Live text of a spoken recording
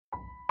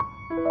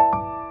Welcome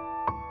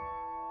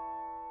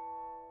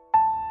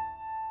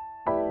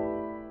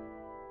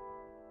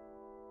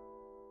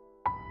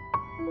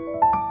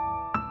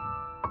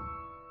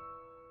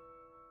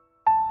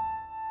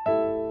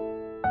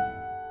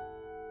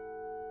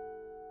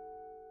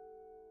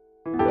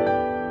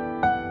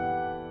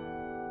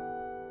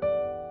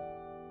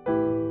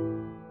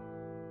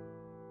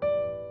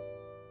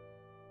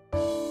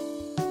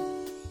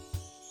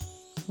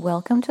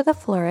to the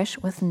Flourish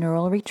with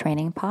Neural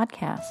Retraining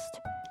podcast.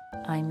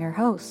 I'm your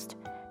host,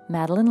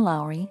 Madeline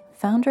Lowry,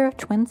 founder of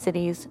Twin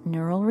Cities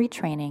Neural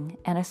Retraining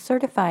and a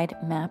certified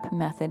MAP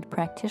method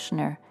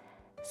practitioner,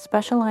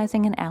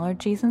 specializing in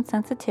allergies and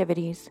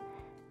sensitivities,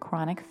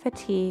 chronic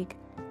fatigue,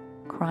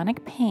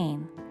 chronic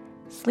pain,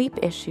 sleep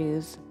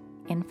issues,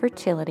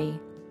 infertility,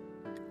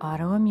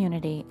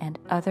 autoimmunity, and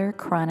other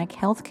chronic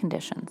health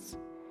conditions.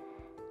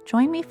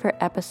 Join me for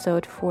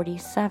episode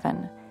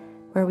 47,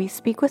 where we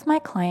speak with my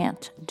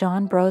client,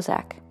 Dawn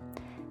Brozak,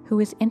 who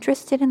is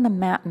interested in the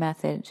MAP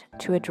method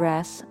to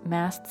address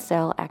mast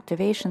cell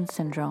activation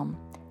syndrome,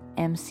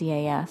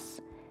 MCAS,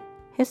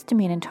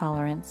 histamine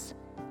intolerance,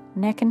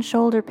 neck and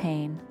shoulder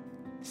pain,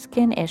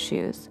 skin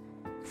issues,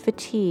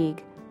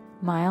 fatigue,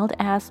 mild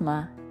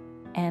asthma,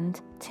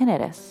 and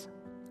tinnitus.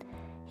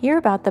 Hear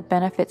about the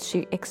benefits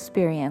she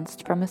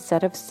experienced from a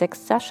set of 6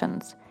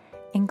 sessions,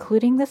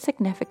 including the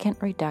significant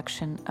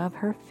reduction of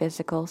her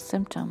physical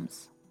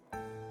symptoms.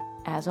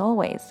 As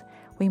always,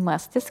 we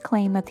must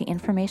disclaim that the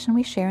information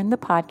we share in the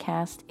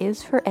podcast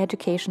is for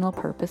educational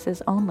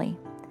purposes only.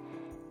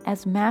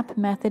 As MAP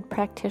method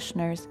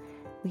practitioners,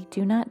 we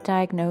do not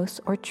diagnose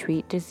or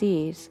treat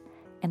disease,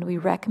 and we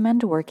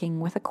recommend working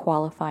with a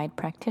qualified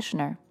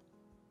practitioner.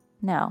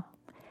 Now,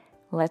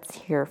 let's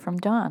hear from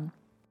Dawn.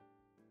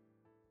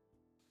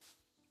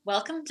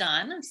 Welcome,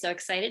 Dawn. I'm so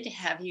excited to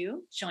have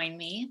you join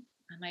me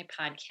on my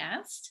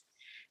podcast.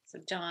 So,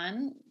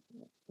 Dawn,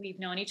 we've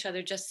known each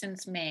other just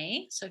since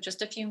May, so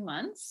just a few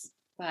months,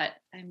 but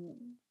I'm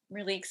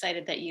really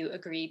excited that you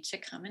agreed to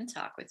come and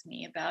talk with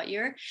me about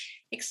your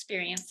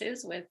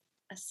experiences with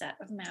a set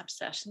of MAP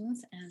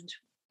sessions and,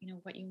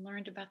 what you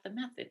learned about the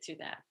method through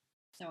that.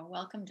 So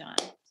welcome, Dawn.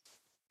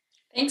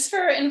 Thanks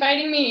for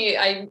inviting me.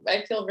 I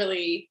feel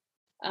really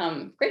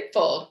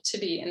grateful to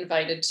be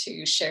invited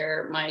to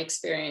share my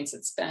experience.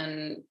 It's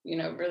been,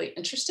 really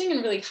interesting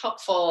and really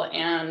helpful,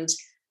 and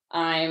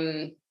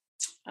I'm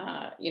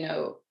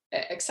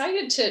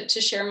excited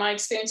to share my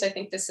experience. I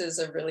think this is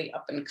a really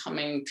up and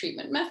coming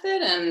treatment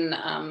method, and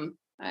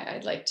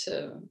I'd like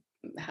to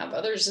have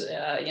others,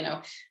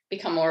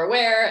 become more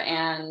aware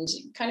and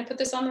kind of put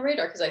this on the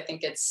radar, because I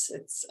think it's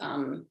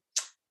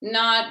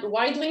not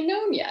widely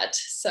known yet.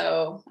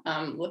 So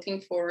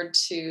looking forward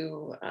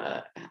to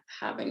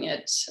having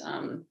it,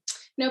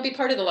 be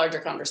part of the larger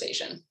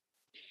conversation.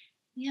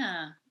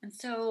 Yeah. And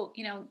so,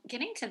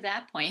 getting to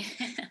that point,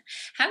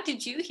 how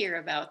did you hear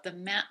about the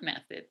MAP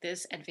method,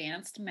 this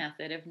advanced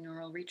method of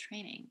neural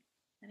retraining?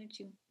 How did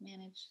you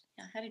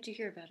how did you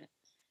hear about it?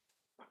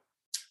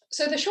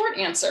 So the short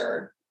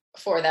answer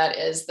for that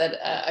is that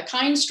a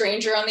kind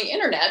stranger on the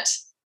internet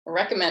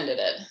recommended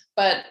it.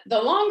 But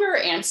the longer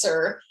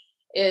answer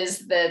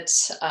is that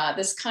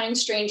this kind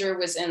stranger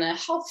was in a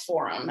health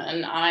forum,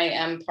 and I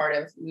am part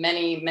of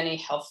many, many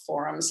health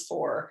forums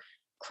for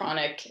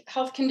chronic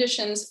health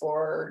conditions,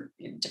 for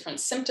different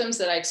symptoms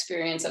that I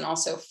experience, and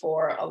also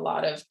for a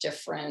lot of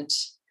different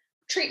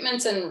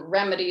treatments and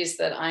remedies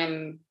that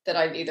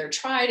I've either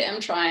tried,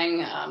 am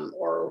trying,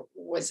 or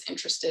was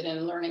interested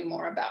in learning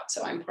more about.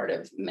 So I'm part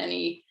of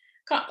many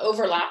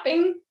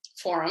overlapping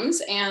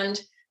forums. And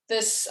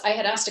I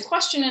had asked a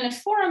question in a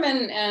forum,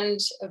 and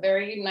a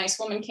very nice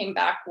woman came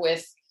back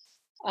with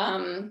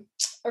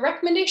a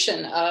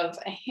recommendation of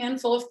a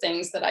handful of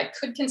things that I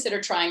could consider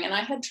trying. And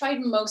I had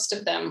tried most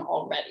of them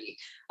already,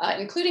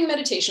 including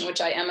meditation,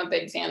 which I am a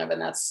big fan of.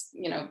 And that's,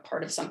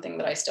 part of something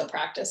that I still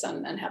practice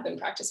and have been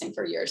practicing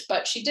for years.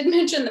 But she did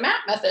mention the MAP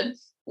method,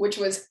 which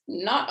was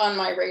not on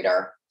my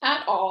radar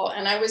at all.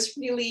 And I was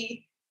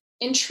really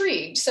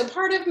intrigued. So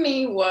part of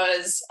me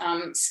was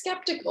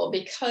skeptical,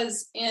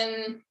 because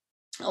in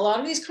a lot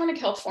of these chronic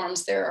health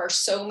forums, there are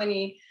so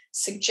many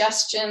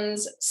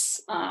suggestions,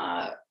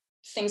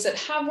 things that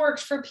have worked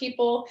for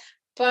people,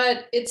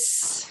 but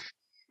it's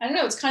kind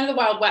of the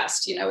Wild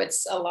West.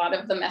 It's a lot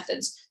of the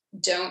methods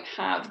don't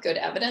have good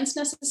evidence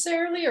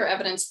necessarily, or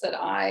evidence that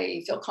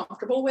I feel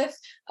comfortable with.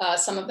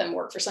 Some of them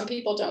work for some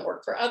people, don't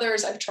work for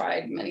others. I've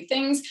tried many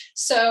things.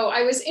 So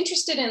I was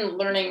interested in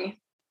learning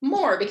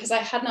more, because I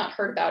had not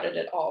heard about it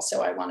at all.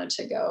 So I wanted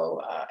to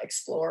go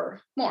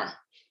explore more.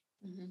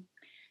 Mm-hmm.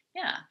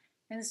 Yeah.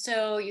 And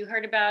so you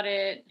heard about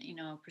it,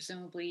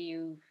 presumably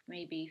you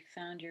maybe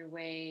found your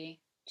way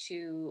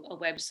to a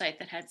website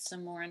that had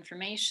some more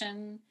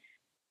information,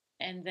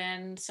 and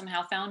then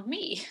somehow found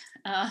me.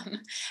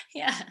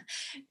 Yeah.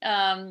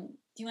 Do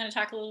you want to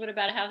talk a little bit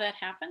about how that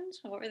happened?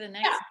 What were the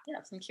next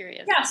steps? I'm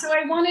curious. Yeah. So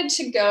I wanted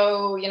to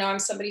go, I'm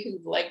somebody who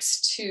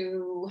likes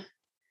to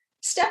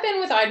step in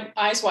with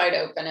eyes wide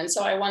open. And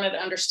so I wanted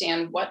to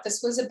understand what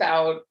this was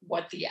about,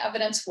 what the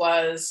evidence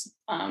was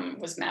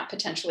MAP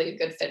potentially a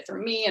good fit for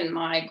me and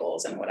my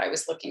goals and what I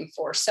was looking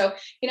for. So,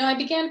 I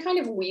began kind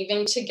of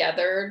weaving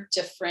together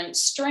different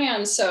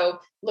strands. So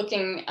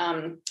looking,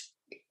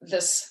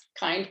 this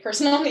kind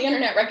person on the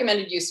internet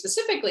recommended you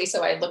specifically.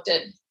 So I looked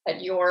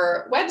at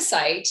your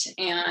website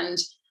and,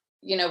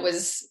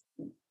 was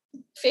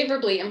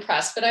favorably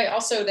impressed. But that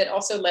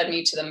also led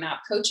me to the MAP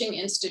Coaching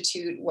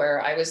Institute,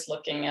 where I was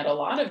looking at a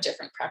lot of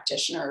different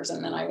practitioners.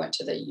 And then I went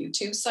to the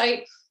YouTube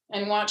site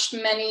and watched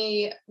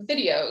many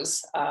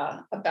videos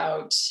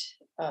about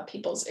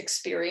people's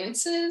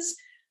experiences.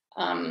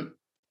 And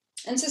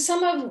so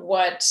some of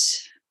what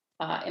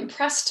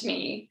impressed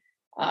me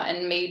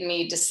and made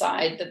me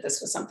decide that this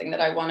was something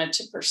that I wanted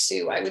to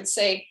pursue, I would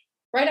say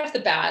right off the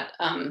bat,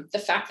 the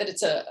fact that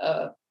it's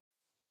a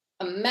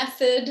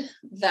method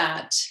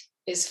that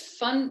is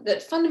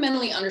that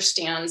fundamentally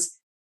understands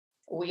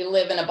we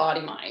live in a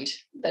body mind,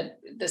 that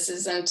this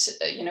isn't,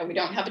 we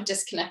don't have a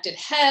disconnected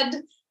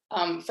head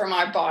from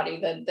our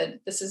body, that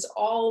this is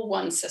all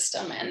one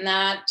system. And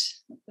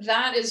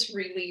that is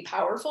really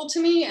powerful to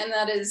me. And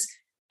that is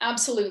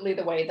absolutely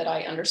the way that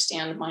I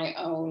understand my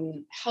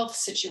own health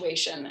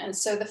situation. And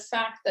so the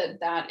fact that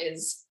that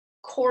is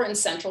core and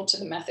central to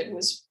the method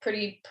was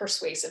pretty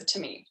persuasive to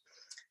me.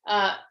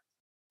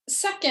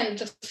 Second,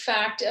 the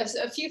fact,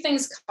 a few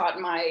things caught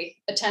my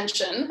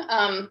attention.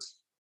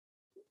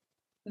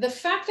 The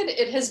fact that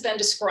it has been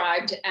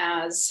described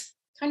as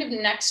kind of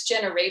next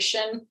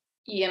generation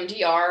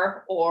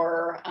EMDR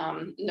or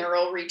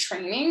neural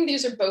retraining.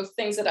 These are both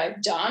things that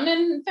I've done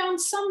and found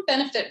some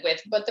benefit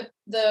with, but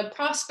the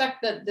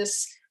prospect that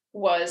this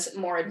was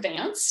more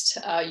advanced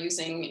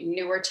using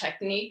newer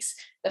techniques,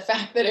 the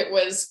fact that it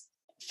was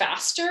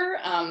faster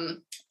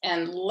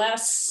and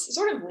less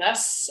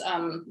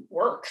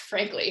work,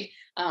 frankly,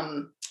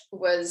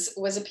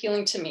 was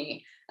appealing to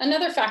me.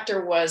 Another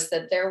factor was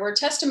that there were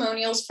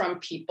testimonials from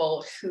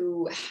people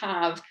who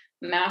have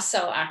mast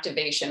cell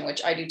activation,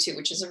 which I do too,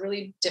 which is a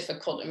really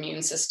difficult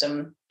immune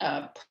system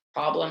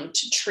problem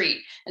to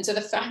treat. And so the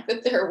fact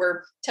that there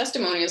were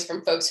testimonials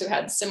from folks who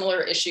had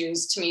similar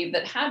issues to me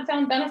that had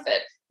found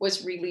benefit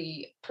was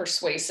really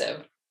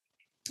persuasive.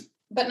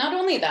 But not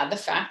only that, the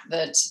fact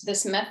that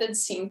this method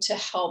seemed to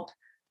help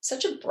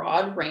such a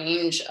broad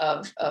range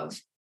of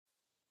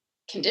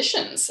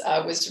conditions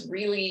was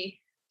really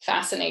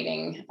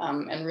fascinating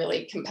and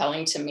really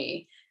compelling to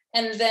me.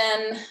 And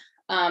then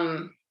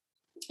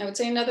I would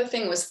say another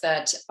thing was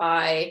that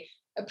I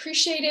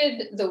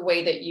appreciated the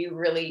way that you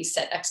really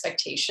set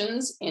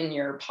expectations in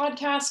your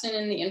podcast and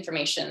in the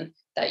information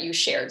that you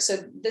shared. So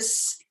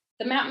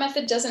the MAP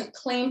method doesn't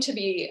claim to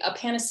be a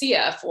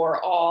panacea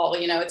for all,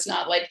 it's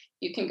not like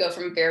you can go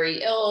from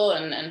very ill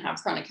and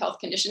have chronic health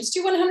conditions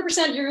to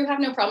 100% you have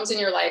no problems in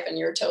your life and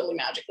you're totally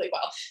magically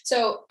well.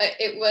 So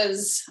it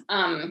was,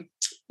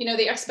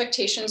 the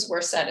expectations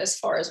were set as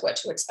far as what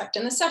to expect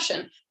in the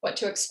session, what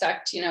to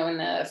expect, in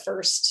the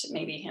first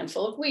maybe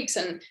handful of weeks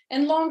and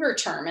longer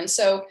term. And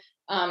so,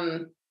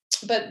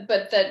 but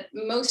that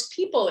most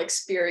people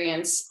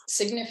experience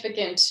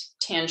significant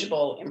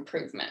tangible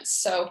improvements.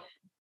 So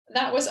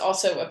that was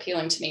also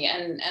appealing to me.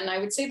 And I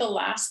would say the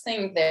last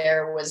thing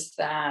there was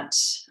that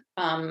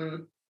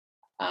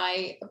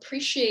I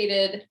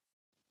appreciated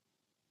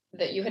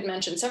that you had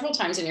mentioned several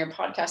times in your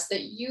podcast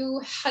that you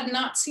had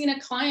not seen a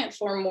client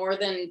for more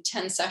than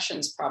 10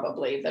 sessions,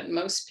 probably, that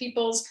most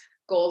people's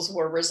goals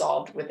were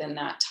resolved within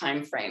that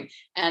time frame.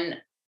 And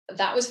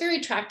that was very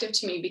attractive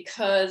to me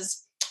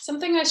because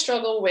something I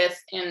struggle with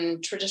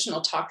in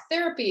traditional talk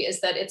therapy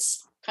is that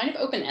it's kind of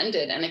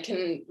open-ended and it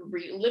can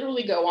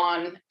literally go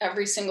on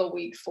every single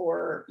week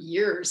for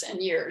years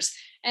and years.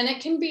 And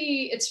it can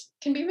be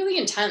really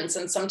intense.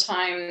 And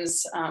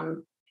sometimes, I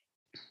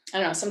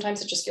don't know,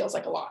 sometimes it just feels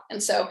like a lot.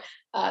 And so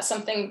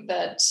something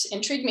that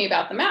intrigued me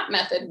about the MAP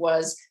method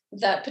was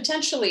that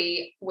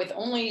potentially with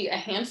only a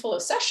handful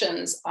of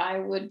sessions, I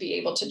would be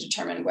able to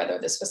determine whether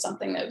this was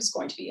something that was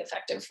going to be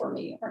effective for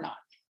me or not.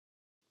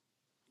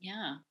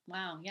 Yeah.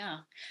 Wow. Yeah.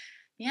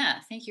 Yeah.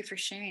 Thank you for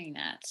sharing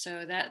that.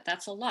 So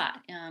that's a lot.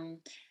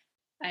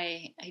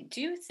 I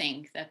do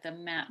think that the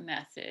MAP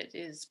method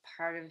is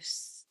part of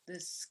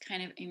this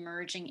kind of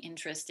emerging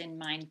interest in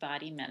mind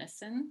body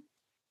medicine.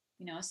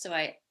 So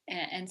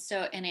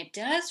and it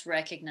does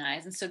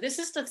recognize, and so this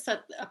is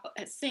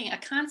a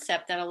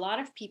concept that a lot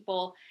of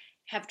people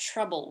have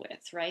trouble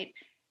with, right?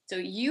 So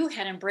you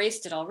had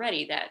embraced it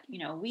already, that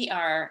we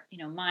are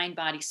mind,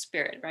 body,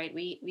 spirit, right?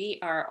 We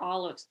are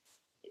all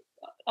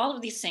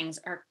of these things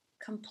are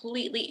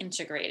completely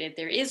integrated.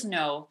 There is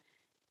no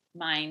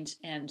mind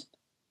and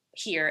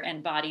here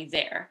and body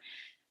there.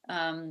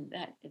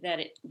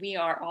 We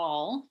are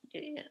all.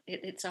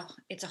 It's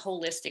a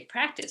holistic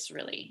practice,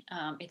 really.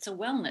 It's a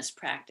wellness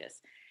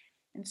practice,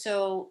 and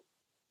so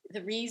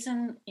the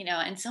reason,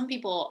 and some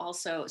people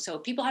also, so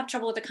people have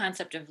trouble with the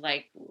concept of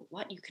like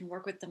what you can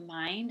work with the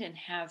mind and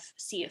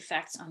see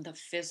effects on the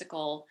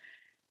physical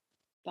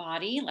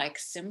body like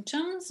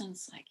symptoms? And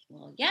it's like,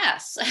 well,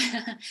 yes,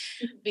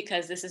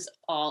 because this is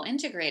all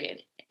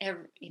integrated.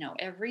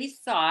 Every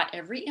thought,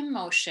 every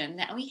emotion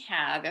that we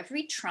have,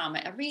 every trauma,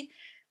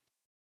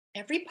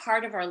 every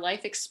part of our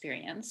life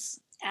experience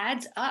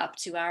adds up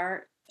to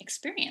our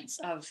experience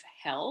of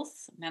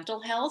health,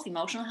 mental health,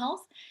 emotional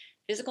health,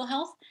 physical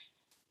health.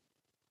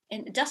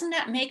 And doesn't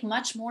that make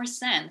much more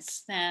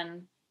sense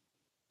than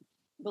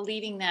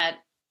believing that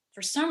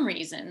for some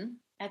reason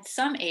at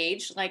some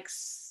age, like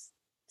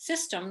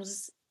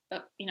systems,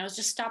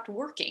 just stopped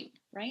working,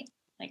 right?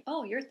 Like,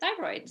 oh, your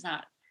thyroid's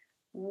not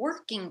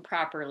working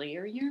properly,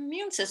 or your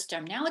immune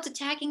system now it's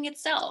attacking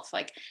itself.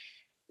 Like,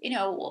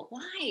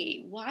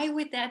 why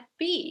would that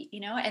be?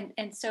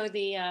 And so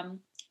the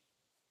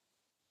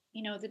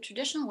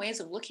traditional ways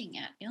of looking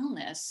at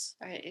illness,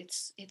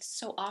 it's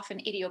so often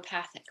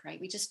idiopathic, right?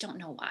 We just don't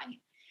know why.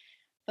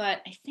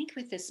 But I think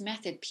with this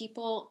method,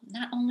 people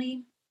not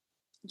only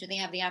do they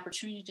have the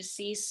opportunity to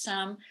see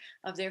some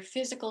of their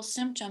physical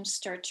symptoms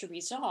start to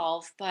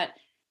resolve, but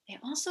they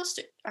also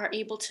are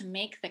able to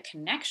make the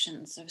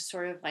connections of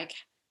sort of like,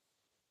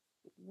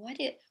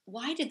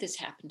 why did this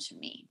happen to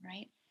me,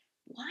 right?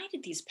 Why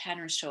did these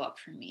patterns show up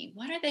for me?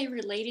 What are they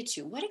related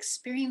to? What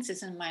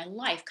experiences in my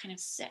life kind of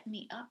set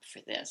me up for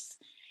this?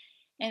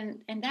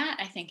 And that,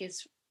 I think,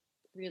 is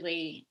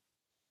really,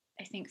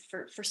 I think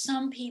for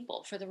some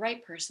people, for the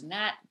right person,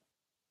 that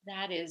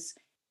is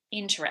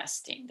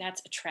interesting.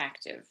 That's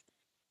attractive,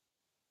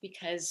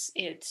 because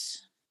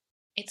it's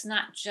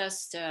not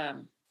just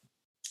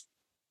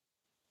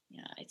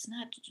it's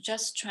not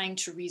just trying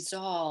to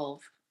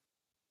resolve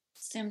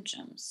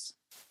symptoms,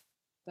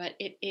 but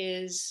it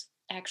is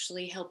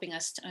actually helping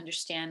us to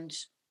understand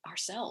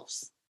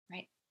ourselves,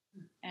 right,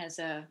 as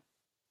a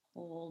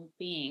whole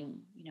being,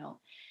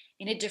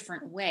 in a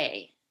different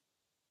way.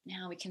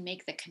 Now we can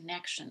make the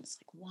connections,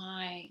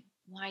 like,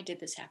 why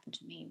did this happen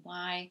to me?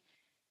 Why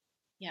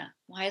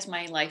has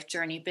my life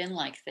journey been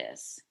like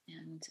this?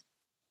 And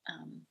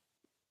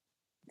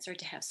start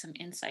to have some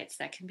insights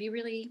that can be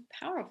really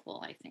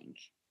powerful, I think.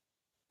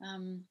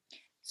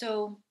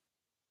 So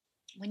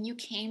when you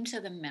came to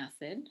the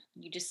method,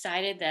 you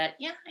decided that,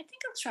 yeah, I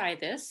think I'll try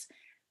this.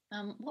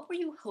 What were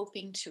you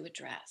hoping to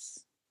address?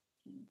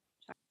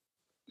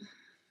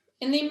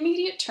 In the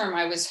immediate term,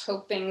 I was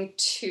hoping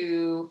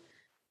to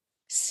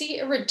see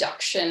a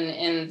reduction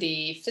in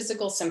the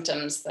physical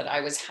symptoms that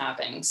I was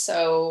having.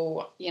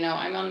 So,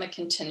 I'm on the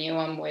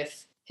continuum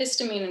with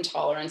histamine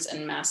intolerance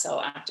and mast cell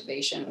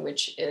activation,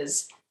 which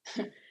is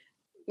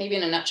maybe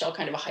in a nutshell,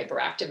 kind of a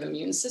hyperactive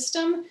immune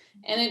system.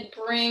 And it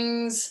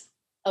brings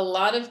a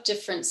lot of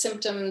different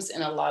symptoms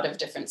in a lot of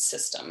different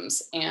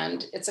systems.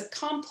 And it's a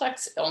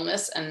complex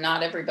illness, and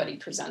not everybody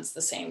presents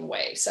the same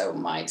way. So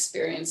my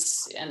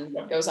experience and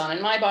what goes on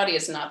in my body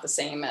is not the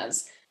same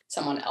as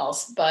someone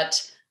else.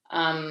 But,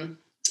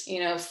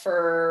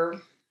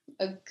 for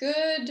a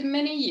good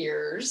many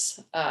years,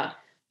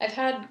 I've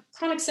had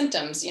chronic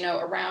symptoms,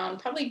 around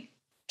probably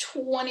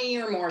 20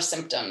 or more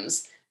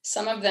symptoms.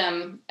 Some of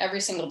them every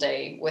single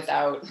day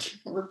without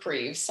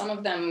reprieve. Some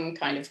of them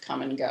kind of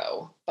come and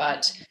go.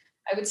 But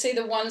I would say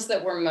the ones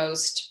that were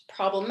most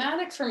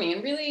problematic for me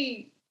and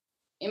really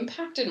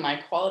impacted my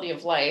quality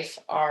of life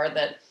are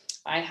that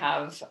I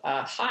have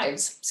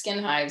hives, skin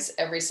hives,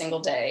 every single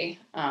day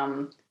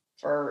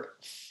for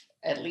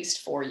at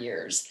least 4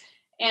 years.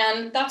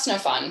 And that's no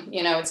fun.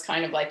 It's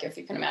kind of like if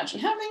you can imagine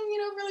having,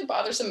 really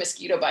bothersome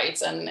mosquito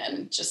bites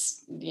and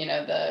just,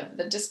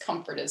 the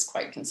discomfort is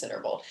quite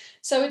considerable.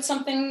 So it's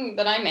something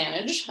that I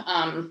manage.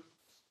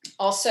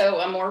 Also,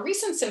 a more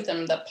recent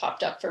symptom that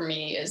popped up for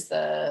me is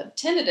the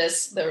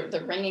tinnitus,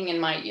 the ringing in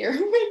my ear,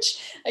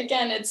 which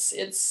again, it's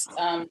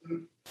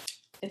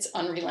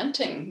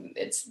unrelenting.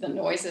 The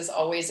noise is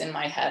always in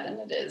my head, and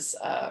it is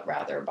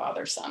rather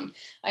bothersome.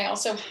 I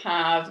also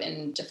have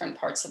in different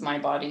parts of my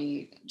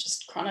body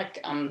just chronic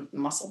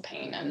muscle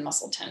pain and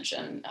muscle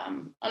tension,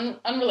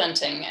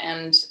 unrelenting,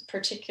 and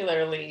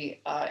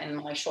particularly in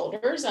my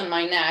shoulders and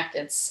my neck.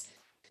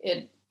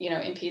 It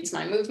impedes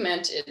my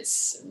movement.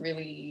 It's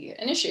really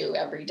an issue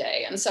every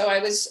day. And so I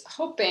was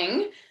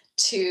hoping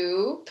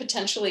to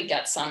potentially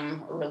get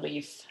some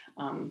relief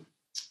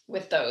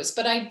with those.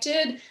 But I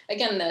did,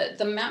 again,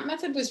 the MAP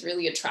method was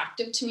really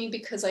attractive to me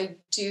because I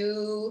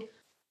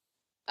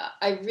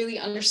really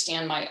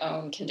understand my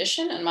own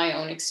condition and my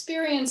own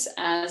experience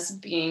as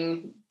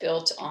being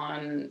built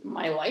on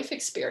my life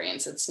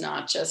experience. It's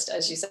not just,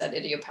 as you said,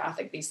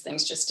 idiopathic. These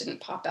things just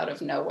didn't pop out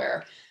of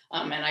nowhere.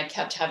 And I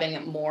kept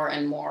having more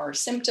and more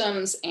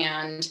symptoms,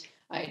 and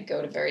I'd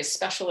go to various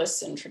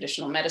specialists in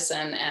traditional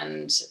medicine.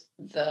 And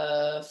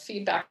the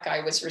feedback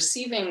I was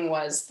receiving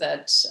was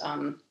that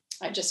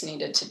I just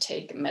needed to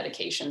take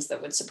medications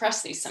that would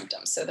suppress these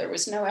symptoms. So there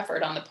was no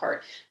effort on the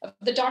part of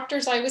the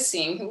doctors I was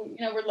seeing, who,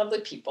 were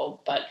lovely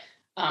people, but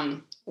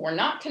were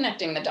not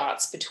connecting the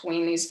dots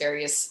between these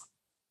various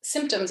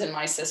symptoms in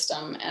my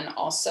system, and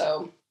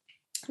also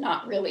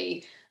not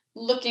really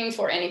looking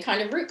for any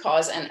kind of root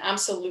cause and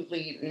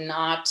absolutely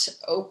not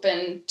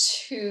open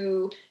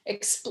to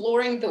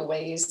exploring the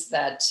ways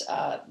that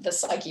the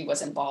psyche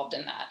was involved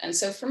in that. And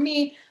so for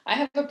me, I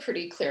have a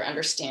pretty clear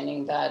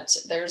understanding that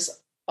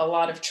there's a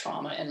lot of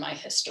trauma in my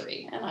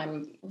history. And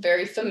I'm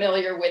very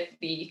familiar with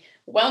the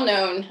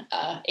well-known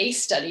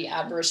ACE study,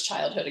 Adverse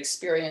Childhood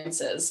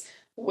Experiences,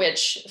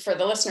 which for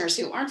the listeners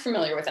who aren't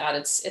familiar with that,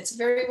 it's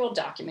very well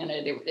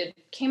documented. It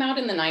came out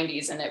in the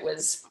 90s, and it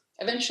was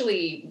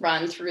eventually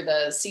run through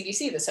the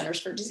CDC, the Centers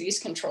for Disease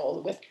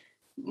Control, with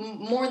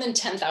more than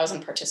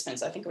 10,000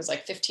 participants. I think it was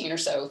like 15 or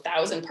so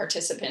thousand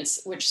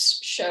participants, which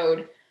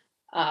showed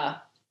a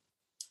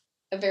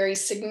very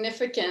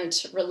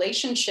significant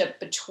relationship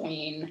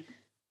between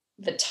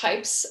the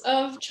types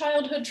of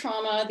childhood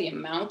trauma, the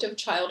amount of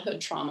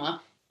childhood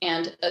trauma,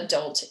 and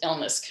adult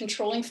illness,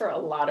 controlling for a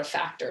lot of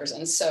factors.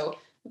 And so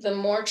the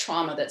more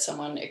trauma that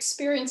someone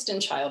experienced in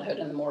childhood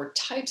and the more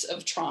types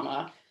of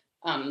trauma,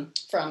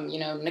 from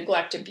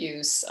neglect,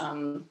 abuse,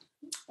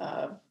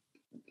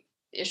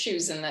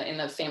 issues in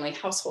the family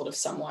household, if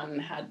someone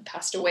had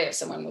passed away, if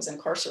someone was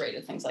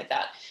incarcerated, things like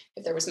that,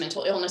 if there was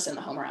mental illness in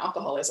the home or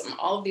alcoholism,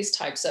 all of these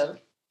types of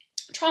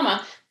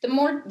trauma, the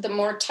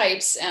more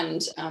types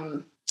and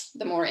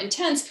the more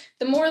intense,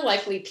 the more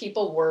likely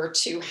people were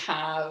to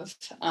have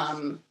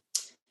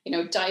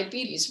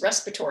diabetes,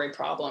 respiratory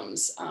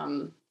problems,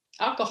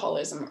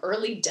 alcoholism,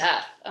 early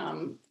death,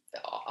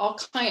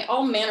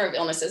 all manner of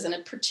illnesses,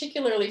 and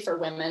particularly for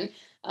women,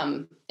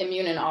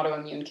 immune and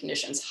autoimmune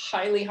conditions,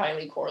 highly,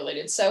 highly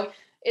correlated. So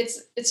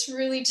it's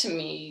really, to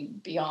me,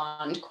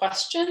 beyond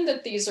question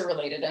that these are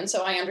related. And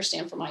so I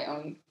understand from my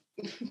own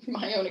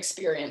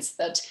experience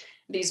that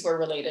these were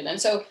related. And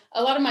so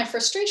a lot of my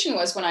frustration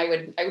was when I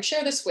would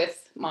share this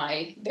with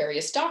my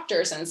various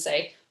doctors and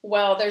say,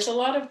 well, there's a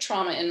lot of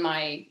trauma in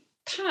my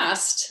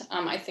past.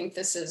 I think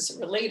this is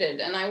related.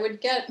 And I would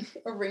get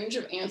a range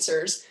of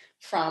answers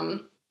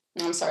from,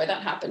 I'm sorry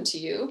that happened to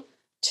you,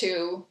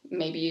 to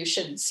maybe you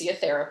should see a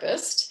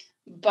therapist,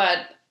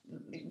 but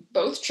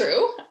both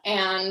true.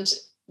 And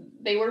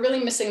they were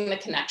really missing the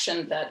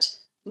connection that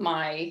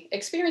my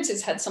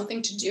experiences had something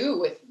to do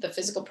with the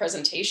physical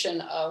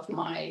presentation of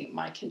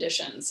my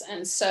conditions.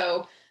 And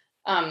so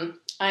I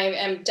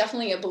am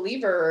definitely a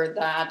believer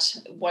that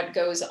what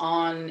goes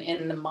on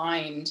in the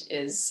mind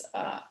is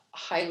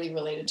highly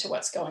related to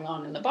what's going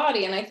on in the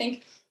body. And I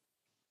think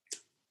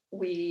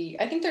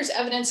there's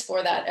evidence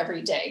for that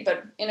every day,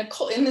 but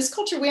in this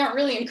culture, we aren't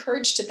really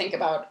encouraged to think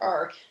about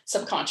our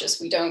subconscious.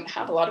 We don't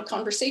have a lot of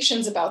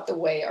conversations about the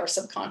way our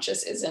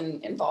subconscious is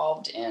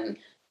involved in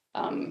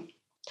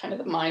kind of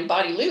the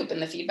mind-body loop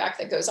and the feedback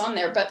that goes on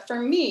there. But for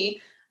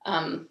me,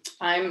 I'm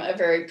a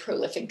very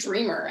prolific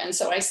dreamer. And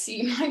so I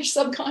see my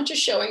subconscious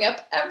showing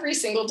up every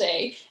single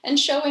day and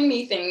showing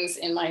me things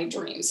in my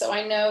dreams. So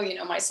I know,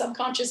 my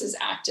subconscious is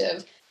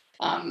active.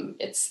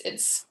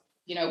 It's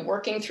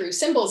working through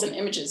symbols and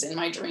images in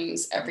my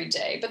dreams every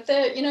day. But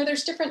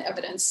there's different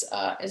evidence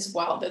as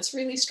well that's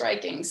really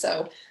striking.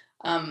 So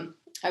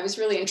I was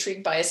really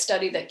intrigued by a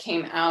study that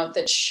came out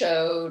that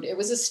showed, it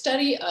was a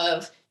study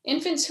of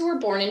infants who were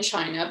born in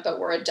China but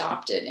were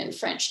adopted in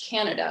French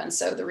Canada. And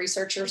so the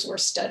researchers were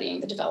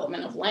studying the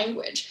development of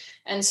language.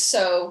 And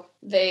so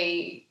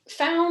they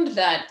found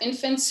that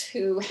infants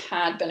who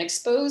had been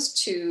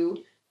exposed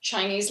to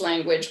Chinese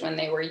language when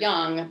they were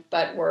young,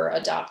 but were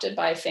adopted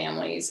by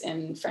families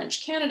in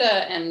French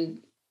Canada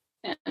and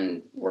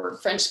were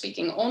French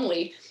speaking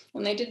only,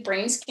 when they did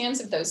brain scans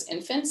of those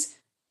infants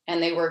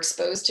and they were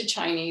exposed to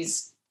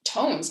Chinese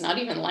tones, not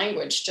even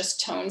language, just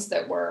tones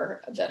that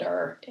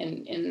are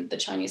in the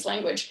Chinese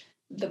language,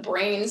 the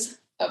brains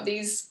of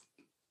these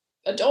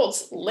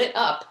adults lit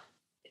up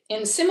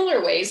in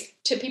similar ways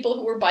to people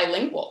who were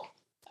bilingual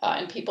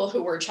and people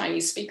who were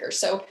Chinese speakers.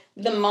 So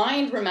the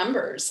mind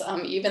remembers,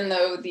 even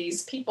though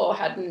these people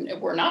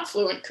were not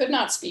fluent, could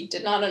not speak,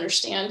 did not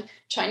understand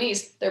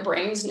Chinese, their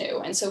brains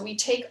knew. And so we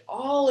take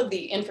all of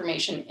the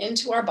information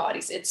into our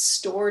bodies. It's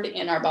stored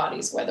in our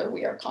bodies, whether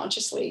we are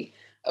consciously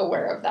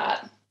aware of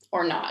that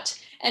or not.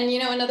 And,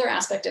 another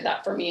aspect of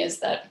that for me is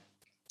that,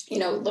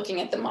 looking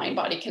at the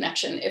mind-body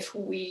connection, if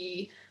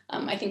we,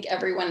 I think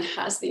everyone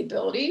has the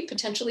ability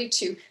potentially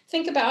to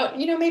think about,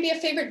 maybe a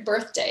favorite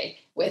birthday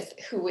with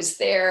who was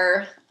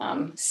there,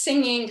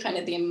 singing, kind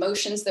of the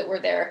emotions that were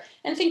there,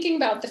 and thinking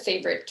about the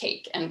favorite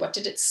cake and what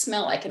did it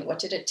smell like and what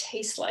did it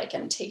taste like,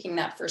 and taking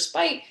that first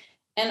bite.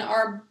 And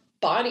our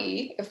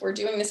body, if we're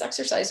doing this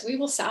exercise, we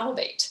will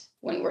salivate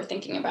when we're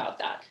thinking about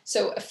that.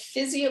 So a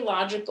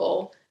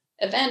physiological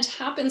event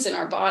happens in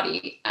our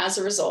body as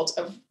a result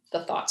of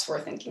the thoughts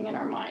we're thinking in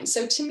our mind.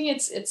 So to me,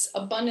 it's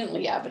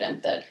abundantly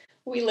evident that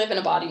we live in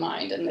a body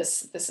mind, and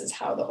this is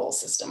how the whole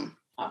system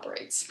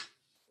operates.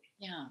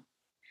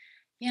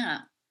 Yeah.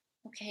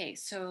 Okay.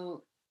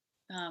 So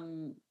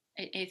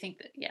I think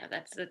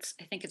that, that's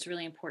I think it's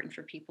really important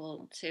for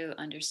people to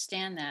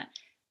understand that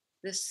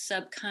the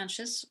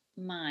subconscious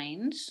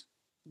mind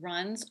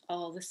runs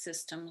all the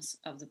systems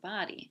of the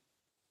body,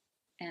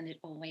 and it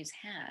always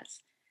has.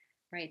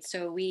 Right.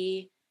 So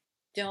we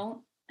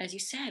don't, as you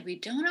said, we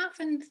don't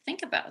often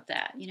think about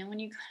that. When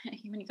you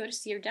when you go to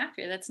see your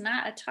doctor, that's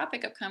not a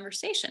topic of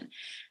conversation.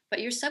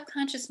 But your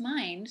subconscious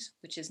mind,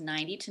 which is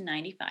 90 to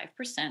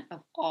 95%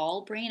 of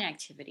all brain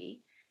activity,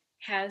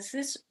 has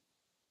this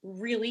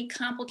really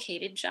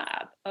complicated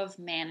job of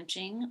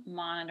managing,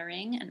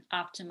 monitoring, and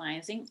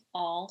optimizing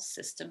all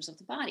systems of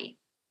the body.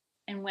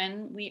 And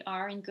when we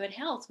are in good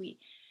health,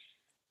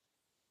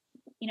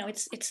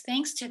 it's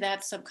thanks to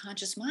that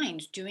subconscious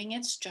mind doing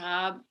its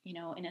job,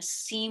 in a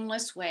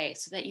seamless way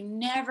so that you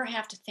never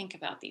have to think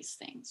about these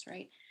things,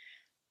 right?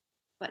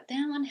 But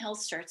then when health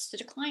starts to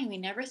decline, we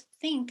never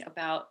think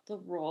about the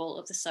role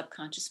of the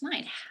subconscious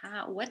mind.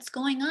 What's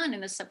going on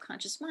in the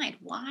subconscious mind?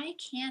 Why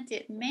can't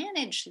it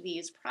manage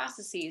these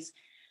processes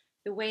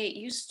the way it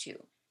used to?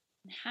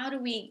 And how do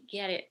we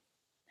get it?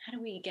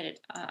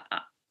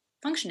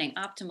 Functioning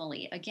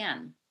optimally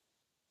again?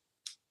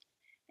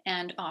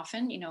 And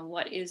often,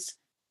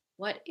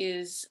 what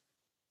is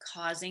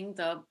causing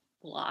the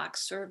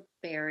blocks or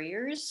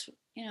barriers,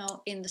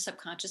 in the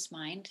subconscious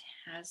mind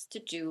has to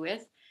do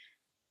with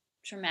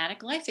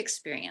traumatic life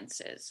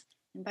experiences.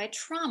 And by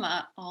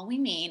trauma, all we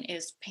mean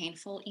is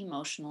painful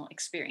emotional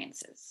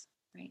experiences,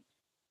 right?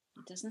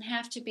 It doesn't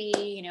have to be,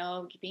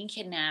 being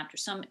kidnapped or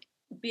some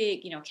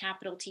big,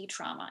 capital T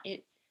trauma.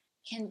 It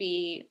can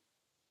be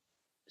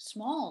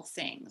small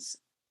things.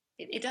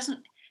 It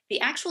doesn't,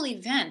 the actual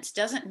event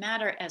doesn't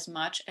matter as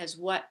much as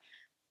what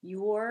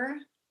your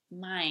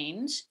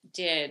mind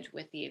did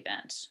with the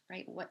event,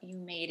 right? What you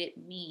made it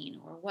mean,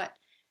 or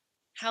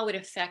how it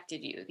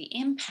affected you, the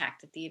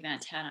impact that the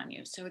event had on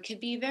you. So it could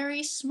be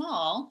very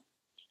small.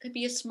 It could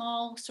be a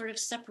small sort of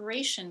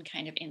separation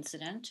kind of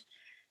incident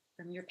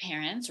from your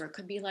parents, or it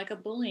could be like a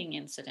bullying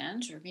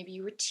incident, or maybe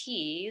you were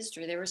teased,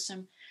 or there was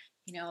some,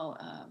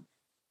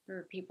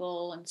 for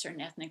people in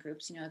certain ethnic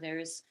groups,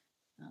 there's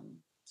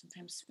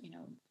sometimes,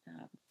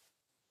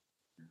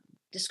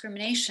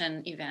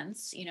 discrimination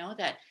events,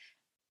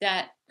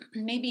 that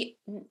maybe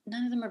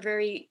none of them are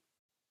very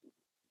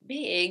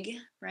big,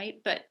 right?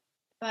 But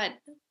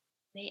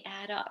they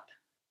add up.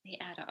 They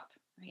add up,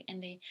 right?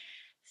 And the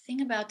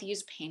thing about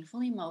these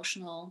painful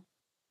emotional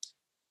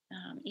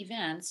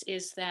events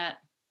is that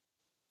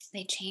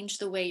they change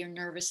the way your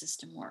nervous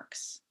system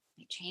works.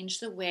 They change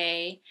the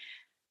way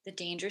the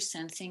danger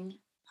sensing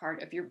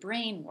part of your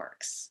brain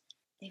works.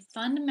 They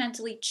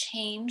fundamentally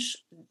change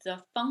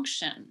the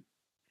function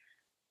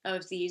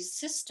of these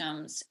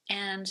systems.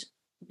 And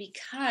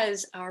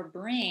because our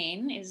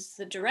brain is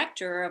the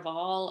director of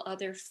all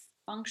other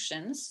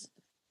functions,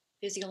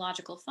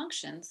 physiological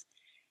functions,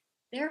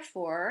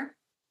 therefore,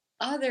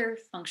 other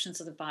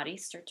functions of the body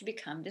start to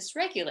become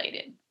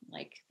dysregulated,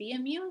 like the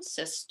immune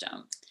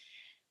system.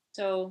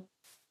 So,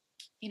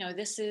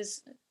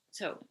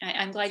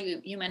 I'm glad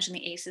you mentioned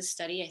the ACEs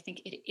study. I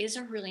think it is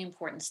a really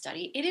important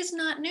study. It is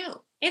not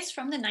new. It's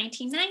from the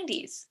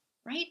 1990s,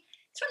 right?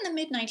 It's from the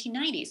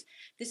mid-1990s.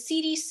 The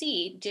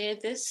CDC did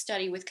this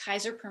study with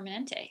Kaiser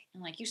Permanente.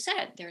 And like you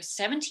said, there are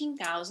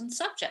 17,000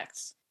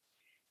 subjects.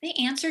 They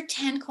answered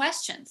 10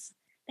 questions.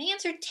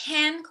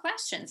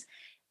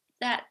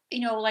 That,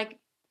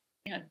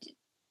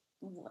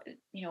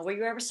 were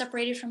you ever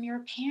separated from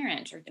your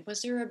parent? Or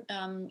was there,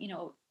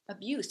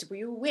 abuse? Were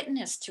you a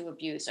witness to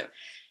abuse? Or,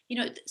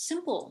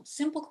 simple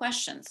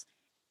questions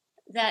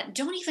that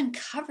don't even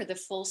cover the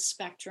full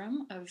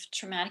spectrum of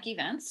traumatic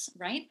events,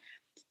 right?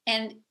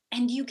 And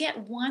you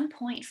get 1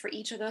 point for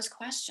each of those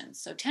questions.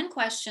 So 10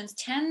 questions,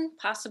 10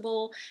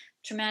 possible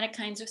traumatic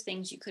kinds of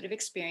things you could have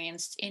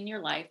experienced in your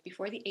life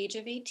before the age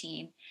of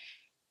 18.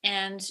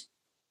 And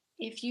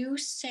if you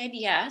said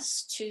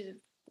yes to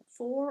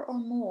 4 or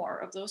more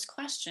of those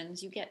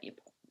questions,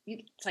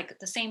 it's like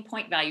the same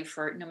point value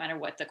for no matter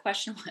what the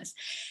question was.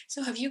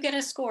 So if you get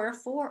a score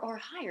of 4 or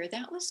higher,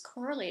 that was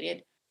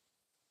correlated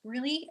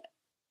really,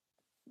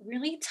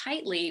 really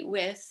tightly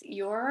with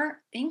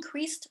your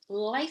increased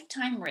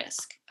lifetime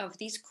risk of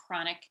these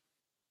chronic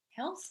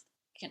health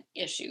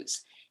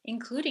issues,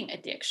 including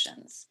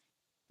addictions,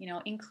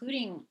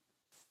 including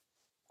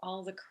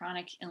all the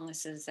chronic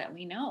illnesses that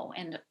we know,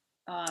 and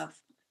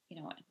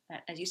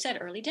as you said,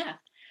 early death.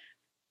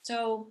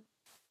 So,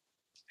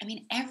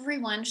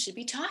 everyone should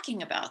be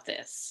talking about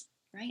this,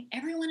 right?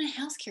 Everyone in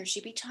healthcare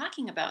should be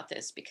talking about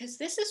this, because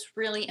this is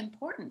really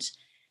important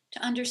to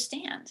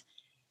understand.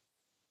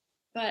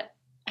 But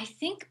I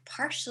think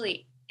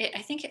partially,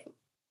 it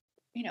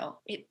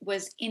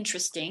was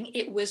interesting.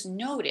 It was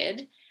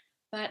noted,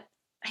 but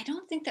I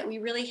don't think that we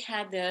really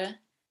had the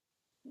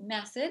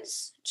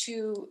methods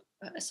to,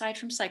 aside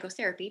from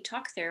psychotherapy,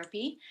 talk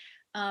therapy,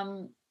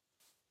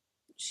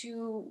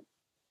 to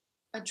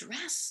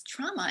address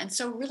trauma. And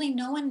so really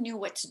no one knew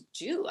what to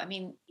do.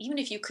 Even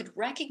if you could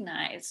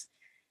recognize,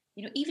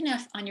 even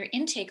if on your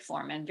intake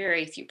form, and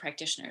very few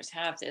practitioners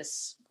have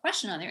this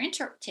question on their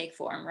intake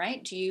form,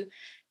 right? Do you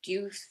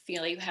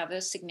feel you have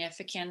a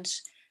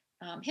significant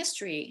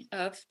history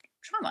of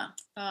trauma?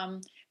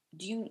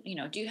 Do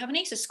you have an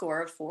ACEs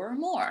score of 4 or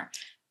more?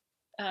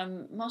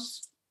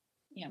 Most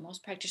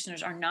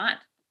practitioners are not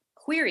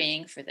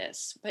querying for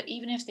this, but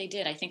even if they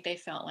did, I think they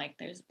felt like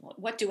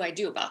what do I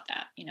do about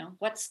that?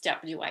 What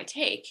step do I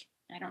take?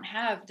 I don't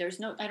have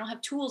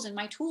tools in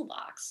my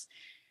toolbox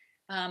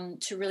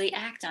to really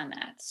act on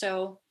that.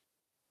 So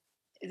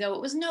though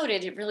it was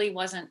noted, it really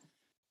wasn't,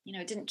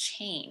 it didn't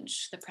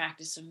change the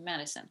practice of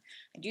medicine.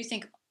 I do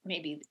think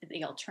maybe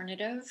the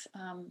alternative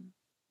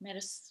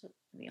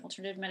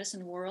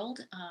medicine world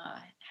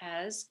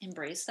has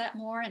embraced that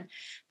more, and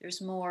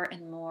there's more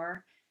and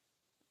more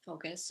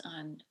focus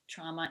on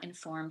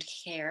trauma-informed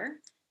care,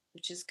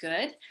 which is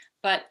good.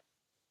 But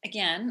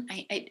again,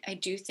 I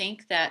do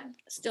think that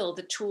still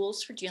the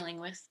tools for dealing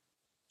with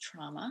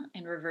trauma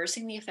and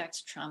reversing the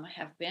effects of trauma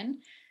have been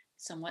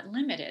somewhat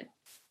limited.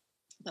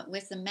 But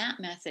with the MAP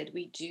method,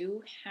 we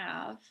do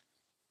have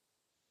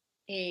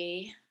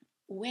a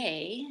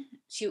way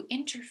to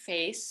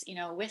interface,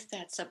 with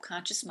that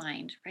subconscious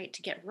mind, right?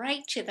 To get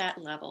right to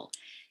that level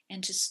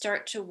and to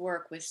start to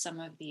work with some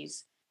of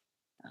these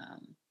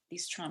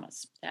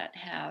traumas that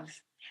have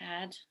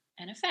had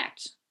an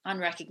effect,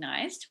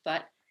 unrecognized,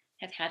 but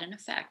have had an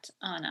effect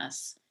on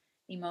us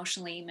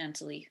emotionally,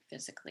 mentally,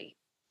 physically.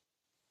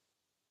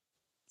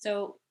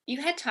 So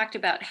you had talked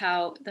about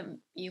how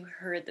you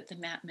heard that the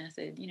MAP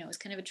method, was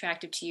kind of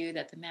attractive to you,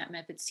 that the MAP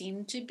method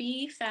seemed to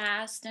be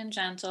fast and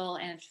gentle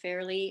and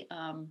fairly,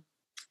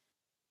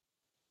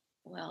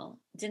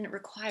 didn't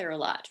require a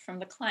lot from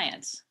the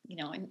clients,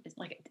 and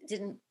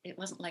it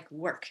wasn't like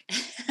work.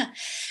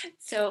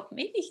 So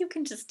maybe you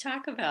can just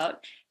talk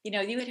about,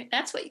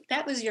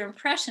 that was your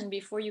impression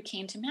before you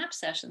came to MAP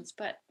sessions,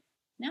 but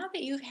now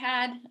that you've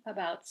had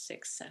about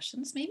 6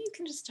 sessions, maybe you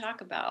can just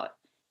talk about,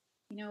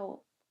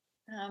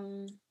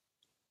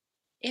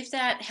 if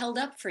that held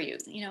up for you,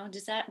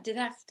 does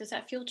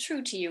that feel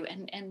true to you?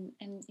 And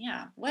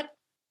yeah, what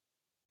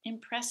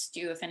impressed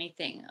you, if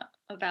anything,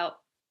 about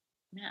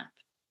MAP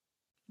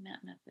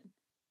method?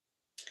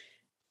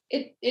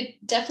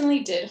 It definitely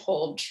did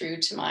hold true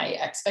to my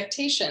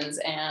expectations,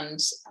 and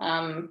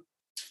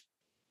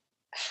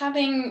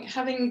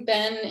having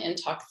been in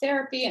talk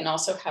therapy and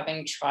also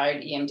having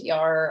tried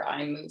EMDR,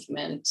 eye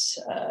movement,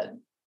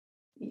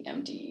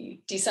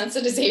 EMD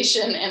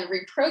desensitization and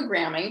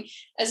reprogramming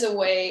as a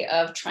way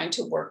of trying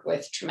to work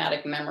with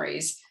traumatic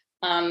memories.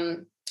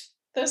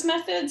 Those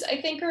methods,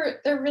 I think,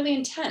 they're really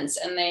intense,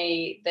 and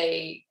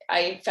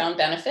I found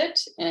benefit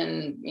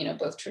in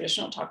both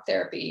traditional talk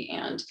therapy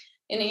and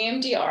in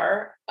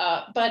EMDR,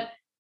 but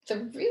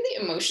they're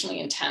really emotionally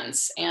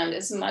intense. And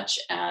as much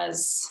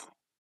as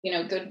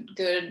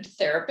good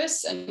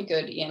therapists and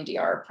good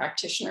EMDR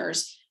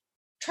practitioners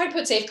try to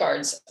put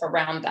safeguards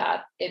around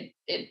that, it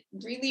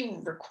really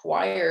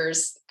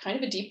requires kind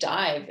of a deep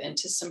dive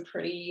into some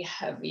pretty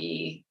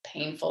heavy,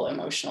 painful,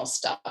 emotional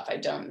stuff. I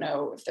don't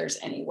know if there's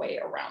any way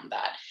around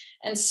that.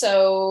 And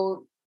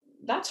so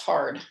that's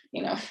hard,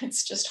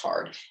 it's just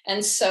hard.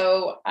 And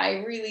so I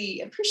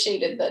really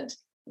appreciated that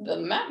the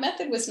MAP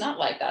method was not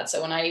like that.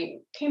 So when I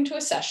came to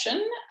a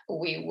session,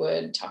 we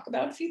would talk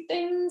about a few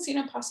things,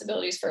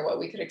 possibilities for what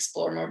we could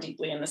explore more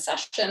deeply in the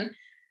session.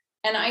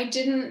 And I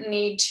didn't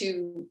need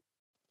to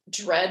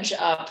dredge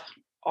up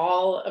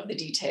all of the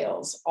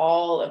details,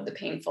 all of the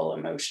painful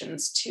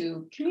emotions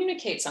to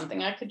communicate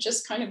something. I could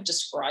just kind of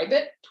describe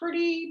it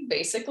pretty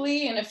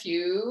basically in a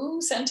few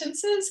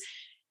sentences,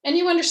 and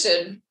you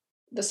understood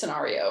the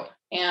scenario,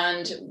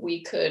 and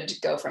we could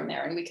go from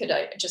there, and we could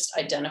just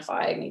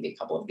identify maybe a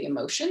couple of the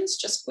emotions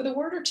just with a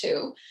word or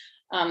two,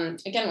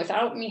 again,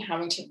 without me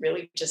having to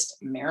really just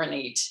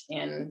marinate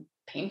in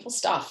painful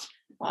stuff.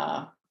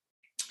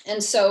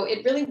 And so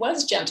it really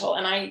was gentle,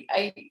 and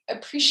I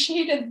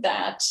appreciated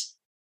that.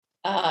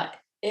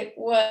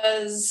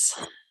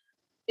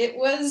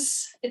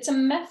 It's a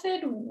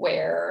method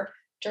where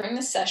during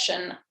the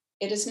session,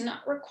 it is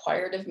not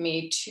required of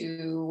me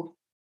to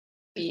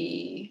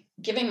be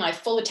giving my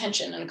full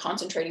attention and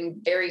concentrating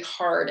very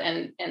hard,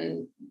 and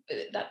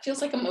that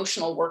feels like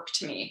emotional work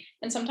to me.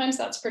 And sometimes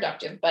that's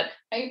productive, but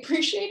I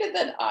appreciated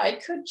that I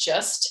could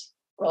just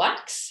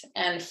relax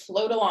and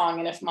float along.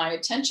 And if my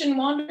attention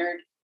wandered,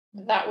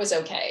 that was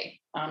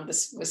okay.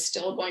 This was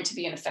still going to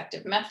be an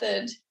effective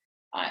method.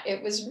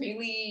 It was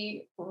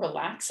really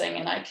relaxing,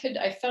 and I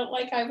felt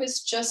like I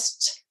was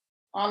just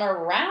on a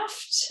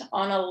raft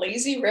on a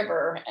lazy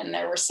river, and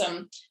there were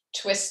some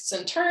twists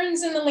and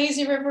turns in the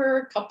lazy river,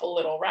 a couple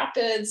little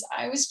rapids.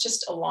 I was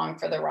just along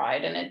for the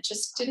ride, and it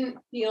just didn't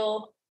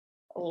feel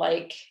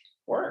like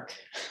work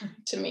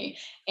to me.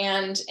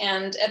 And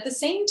at the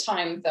same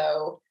time,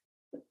 though,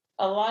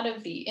 a lot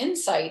of the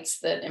insights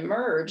that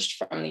emerged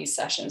from these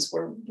sessions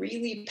were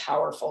really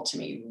powerful to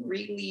me,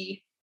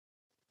 really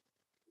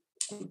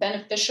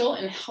beneficial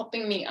in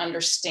helping me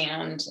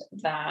understand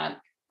that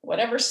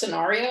whatever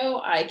scenario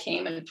I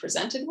came and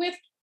presented with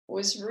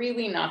was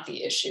really not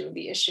the issue.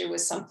 The issue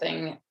was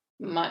something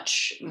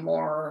much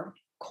more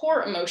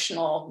core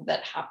emotional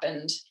that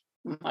happened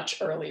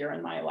much earlier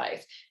in my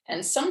life.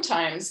 And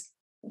sometimes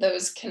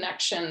those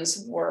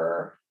connections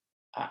were,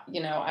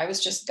 I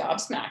was just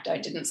gobsmacked. I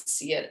didn't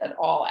see it at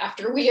all.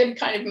 After we had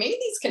kind of made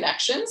these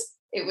connections,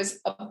 it was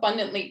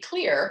abundantly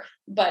clear.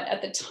 But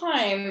at the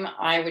time,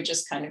 I would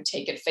just kind of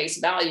take at face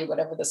value,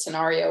 whatever the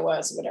scenario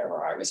was,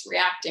 whatever I was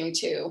reacting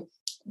to,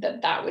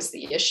 that was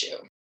the issue.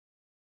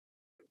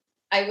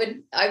 I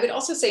would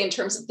also say, in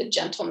terms of the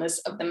gentleness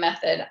of the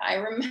method, I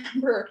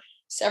remember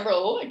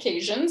several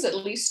occasions, at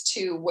least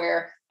two,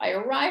 where I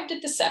arrived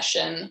at the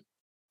session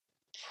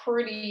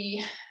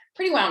pretty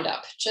wound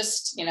up,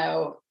 just,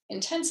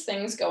 intense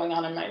things going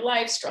on in my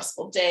life,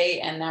 stressful day,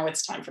 and now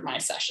it's time for my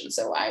session.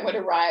 So I would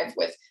arrive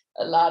with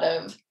a lot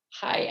of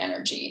high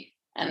energy,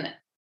 and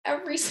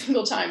every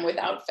single time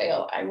without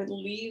fail, I would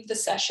leave the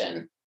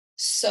session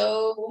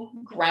so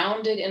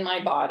grounded in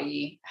my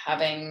body,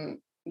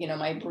 having,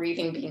 my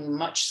breathing being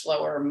much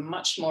slower,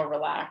 much more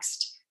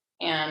relaxed,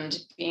 and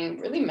being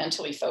really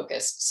mentally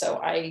focused. So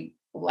I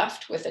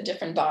left with a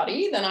different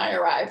body than I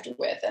arrived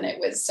with. And it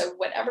was, so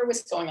whatever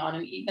was going on,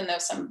 and even though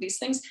some of these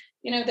things,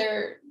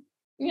 they're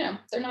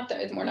not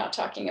that, we're not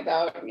talking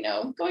about,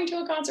 going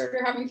to a concert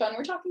or having fun.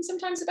 We're talking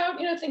sometimes about,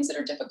 things that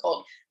are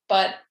difficult,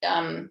 but,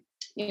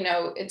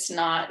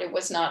 it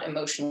was not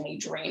emotionally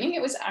draining.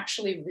 It was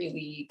actually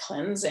really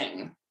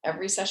cleansing.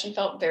 Every session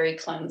felt very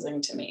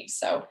cleansing to me.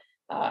 So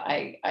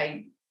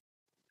I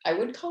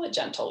would call it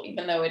gentle,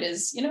 even though it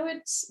is,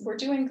 we're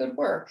doing good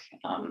work.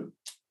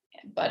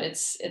 But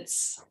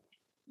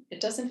it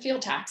doesn't feel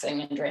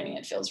taxing and draining.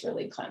 It feels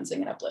really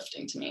cleansing and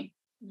uplifting to me.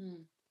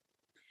 Mm.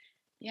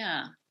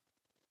 Yeah.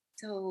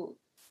 So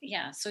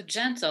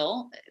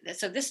gentle.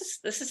 So this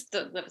is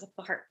the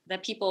part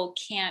that people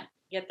can't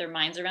get their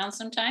minds around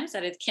sometimes,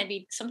 that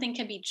something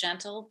can be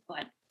gentle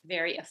but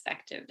very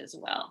effective as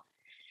well.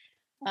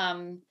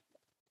 And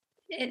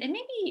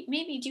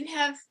maybe do you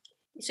have,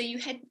 so you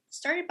had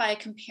started by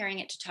comparing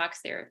it to talk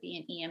therapy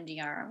and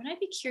EMDR, and I'd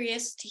be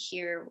curious to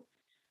hear,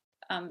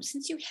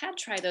 since you had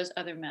tried those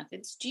other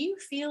methods, do you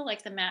feel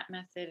like the MAP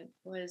method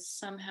was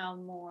somehow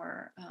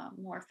more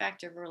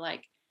effective, or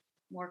like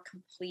more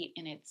complete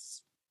in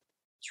its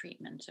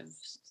treatment of,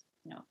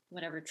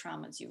 whatever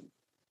traumas you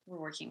were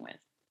working with?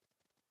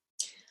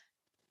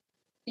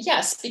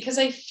 Yes, because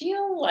I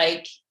feel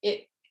like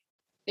it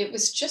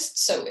was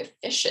just so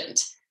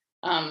efficient.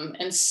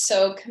 And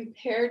so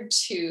compared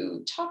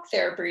to talk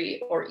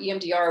therapy or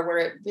EMDR, where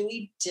it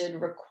really did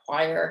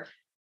require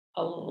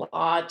a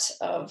lot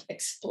of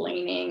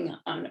explaining,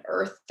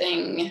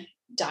 unearthing,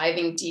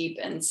 diving deep,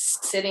 and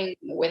sitting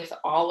with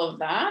all of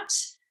that.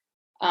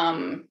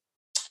 And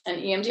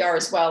EMDR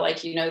as well,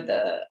 like,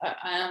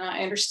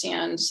 I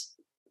understand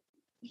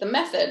the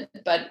method,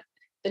 but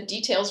the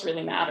details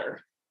really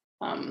matter.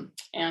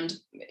 And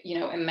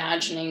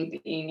imagining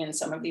being in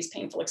some of these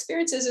painful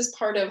experiences is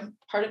part of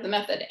the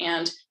method,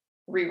 and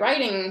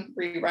rewriting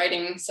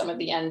some of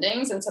the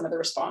endings and some of the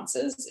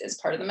responses is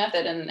part of the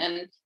method.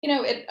 And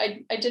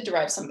I did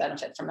derive some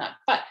benefit from that,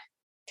 but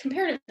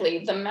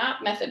comparatively, the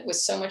MAP method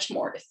was so much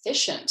more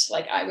efficient.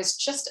 Like, I was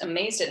just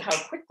amazed at how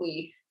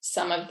quickly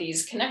some of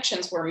these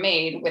connections were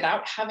made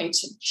without having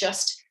to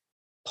just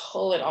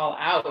pull it all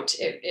out.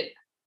 It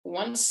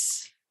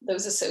once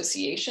those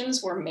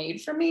associations were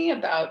made for me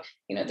about,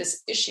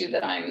 this issue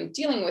that I'm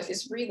dealing with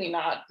is really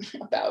not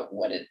about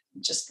what it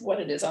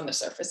is on the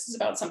surface. It's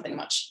about something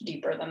much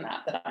deeper than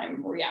that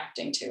I'm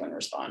reacting to and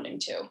responding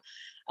to.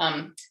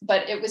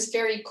 But it was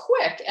very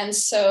quick. And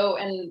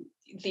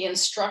the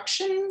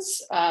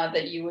instructions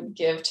that you would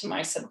give to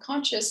my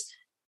subconscious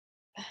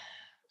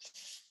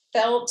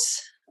felt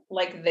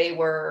like they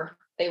were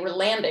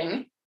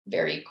landing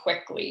very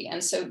quickly.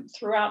 And so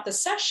throughout the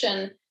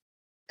session,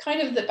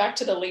 kind of back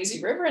to the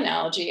lazy river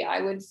analogy,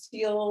 I would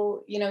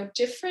feel,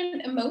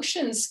 different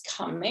emotions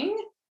coming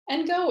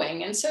and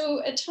going. And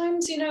so at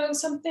times,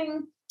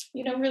 something,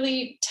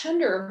 really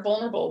tender,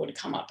 vulnerable would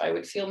come up. I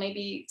would feel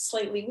maybe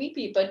slightly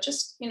weepy, but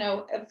just,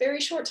 a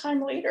very short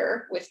time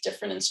later, with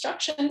different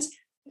instructions,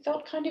 I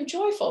felt kind of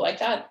joyful, like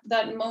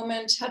that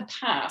moment had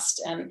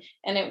passed, and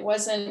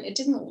it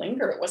didn't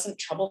linger. It wasn't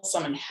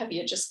troublesome and heavy.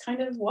 It just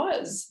kind of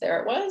was.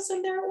 There it was,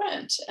 and there it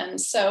went.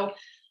 And so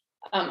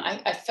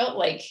I felt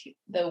like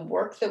the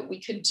work that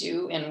we could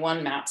do in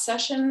one MAP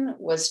session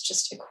was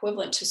just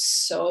equivalent to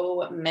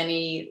so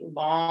many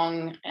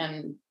long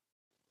and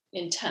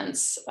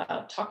intense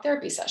talk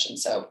therapy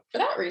sessions. So for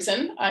that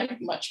reason, I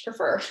much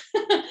prefer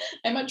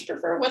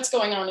what's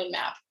going on in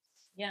MAP.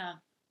 Yeah.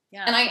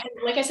 And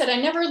like I said, I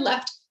never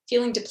left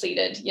feeling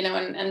depleted,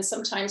 and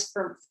sometimes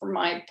for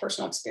my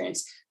personal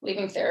experience,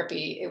 leaving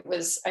therapy,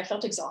 I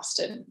felt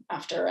exhausted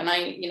after.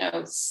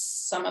 And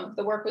some of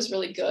the work was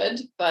really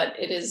good, but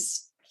it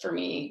is, for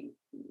me,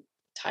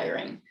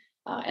 tiring.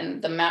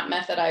 And the MAP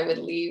method, I would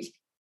leave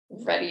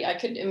ready. I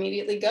could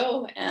immediately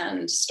go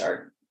and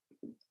start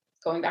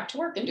going back to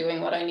work and doing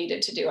what I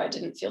needed to do. I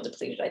didn't feel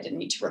depleted. I didn't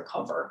need to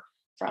recover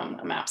from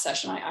a MAP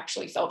session. I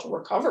actually felt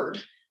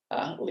recovered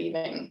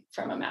leaving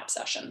from a MAP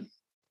session.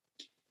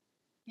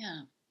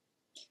 Yeah.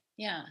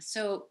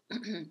 So,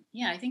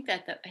 I think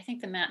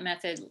the MAP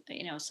method,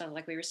 so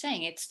like we were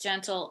saying, it's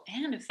gentle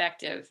and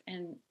effective,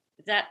 and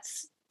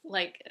that's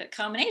like a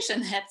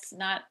combination that's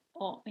not,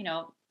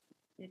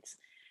 it's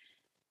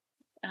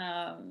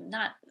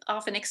not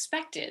often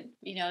expected,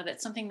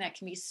 that something that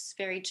can be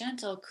very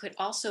gentle could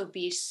also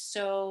be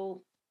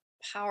so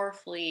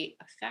powerfully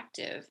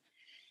effective.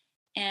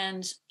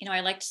 And,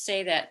 I like to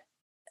say that,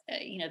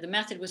 the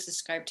method was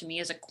described to me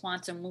as a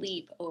quantum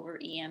leap over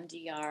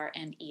EMDR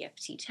and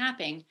EFT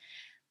tapping.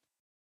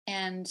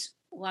 And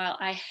while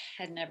I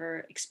had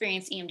never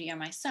experienced EMDR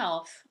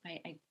myself,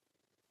 I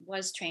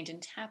was trained in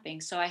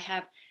tapping. So I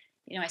have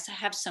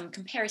some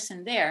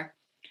comparison there.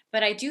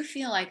 But I do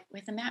feel like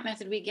with the MAP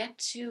method, we get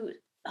to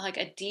like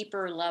a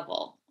deeper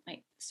level.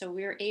 Like, so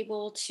we're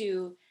able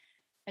to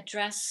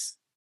address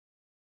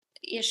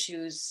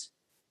issues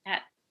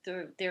at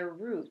their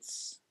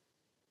roots.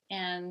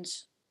 And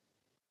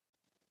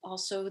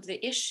also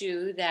the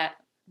issue that,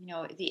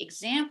 the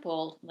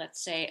example,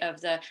 let's say, of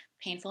the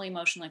painful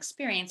emotional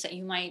experience that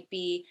you might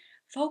be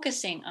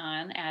focusing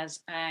on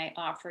as I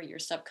offer your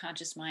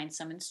subconscious mind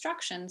some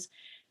instructions.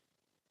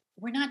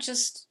 We're not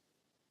just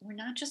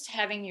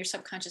having your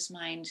subconscious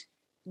mind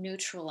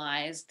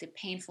neutralize the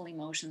painful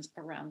emotions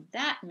around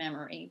that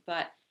memory,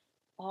 but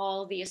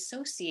all the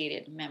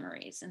associated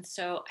memories. And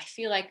so I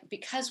feel like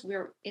because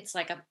it's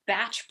like a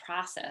batch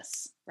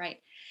process, right?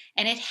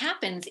 And it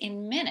happens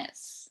in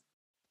minutes.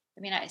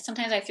 I mean,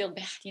 sometimes I feel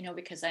bad,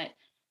 because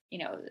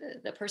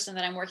the person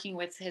that I'm working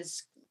with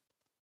has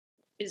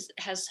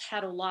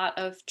had a lot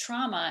of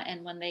trauma,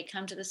 and when they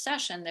come to the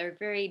session, there are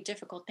very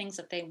difficult things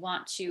that they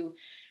want to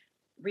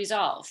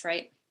resolve,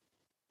 right?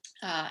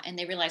 And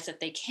they realize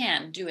that they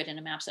can do it in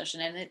a MAP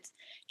session, and it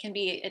can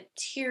be a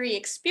teary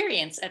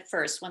experience at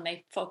first when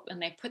they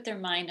put their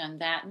mind on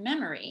that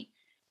memory.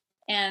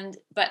 And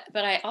but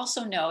I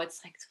also know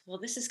it's like, well,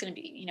 this is going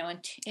to be,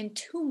 in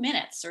 2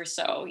 minutes or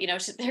so,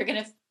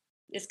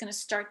 it's going to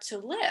start to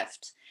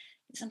lift,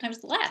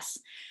 sometimes less.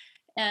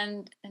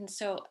 And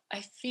so I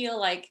feel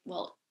like,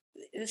 well,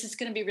 this is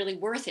going to be really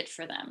worth it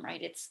for them,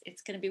 right?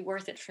 It's going to be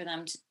worth it for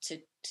them to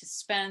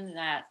spend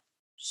that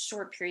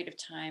short period of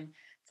time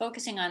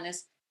focusing on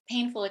this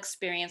painful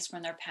experience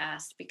from their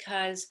past,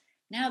 because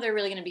now they're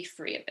really going to be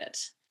free of it,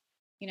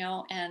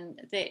 and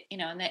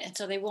and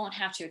so they won't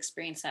have to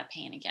experience that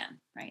pain again,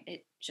 right?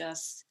 It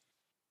just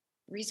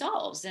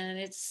resolves, and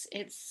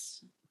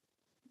it's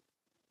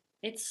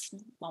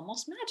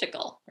almost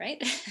magical,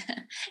 right?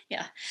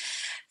 Yeah.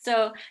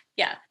 So,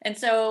 yeah. And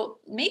so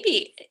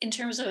maybe in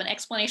terms of an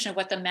explanation of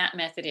what the MAP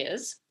method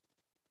is,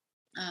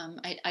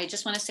 I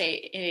just want to say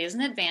it is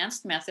an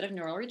advanced method of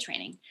neural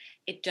retraining.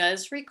 It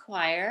does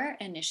require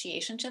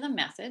initiation to the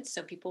method.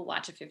 So people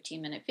watch a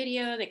 15-minute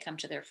video, they come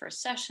to their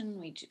first session,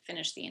 we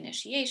finish the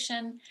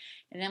initiation,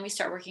 and then we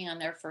start working on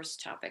their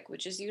first topic,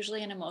 which is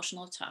usually an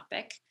emotional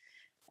topic.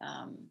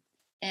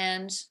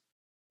 And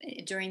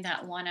during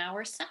that 1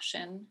 hour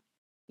session,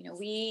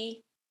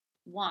 we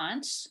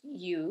want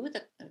you,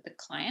 the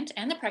client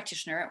and the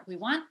practitioner, we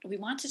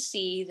want to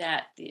see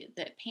that the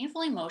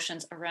painful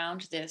emotions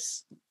around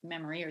this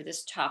memory or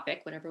this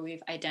topic, whatever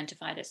we've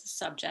identified as the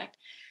subject,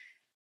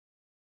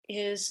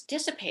 is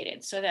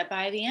dissipated, so that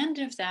by the end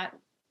of that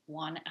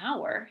 1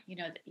 hour,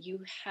 you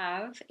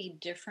have a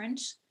different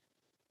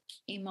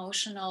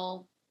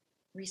emotional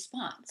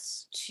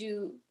response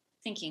to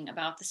thinking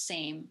about the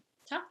same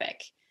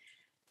topic.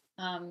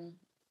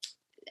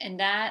 And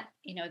that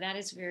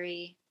is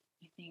very,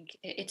 I think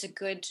it's a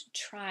good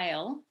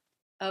trial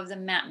of the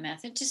MAP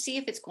method to see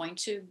if it's going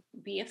to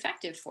be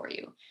effective for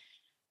you.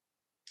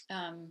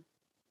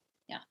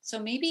 Yeah. So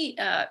maybe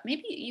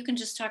you can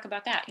just talk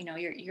about that.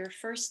 Your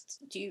first.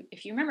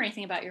 If you remember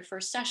anything about your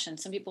first session?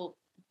 Some people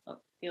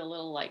feel a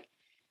little like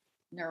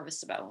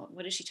nervous about,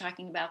 what is she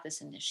talking about?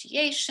 This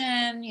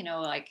initiation.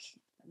 Like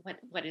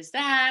what is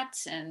that?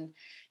 And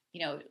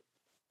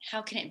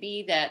how can it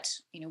be that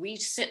we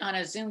sit on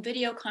a Zoom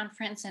video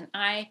conference and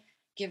I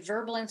give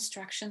verbal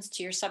instructions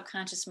to your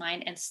subconscious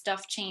mind and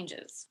stuff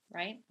changes,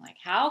 right? Like,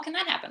 how can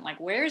that happen? Like,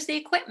 where's the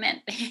equipment?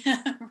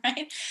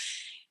 Right?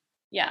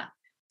 Yeah.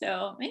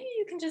 So maybe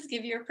you can just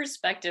give your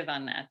perspective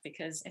on that,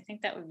 because I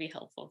think that would be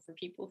helpful for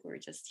people who are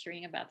just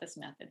hearing about this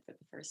method for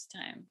the first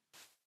time.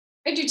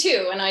 I do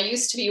too. And I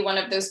used to be one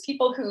of those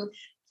people who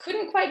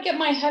couldn't quite get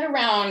my head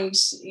around,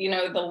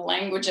 the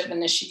language of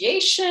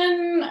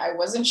initiation. I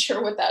wasn't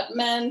sure what that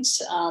meant.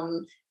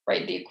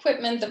 Right, the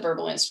equipment, the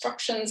verbal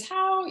instructions,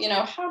 how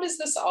does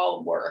this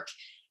all work?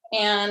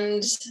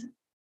 And,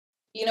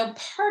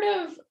 part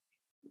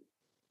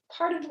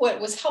of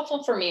what was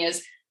helpful for me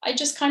is I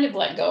just kind of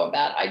let go of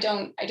that. I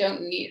don't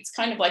need, it's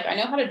kind of like, I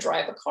know how to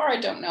drive a car. I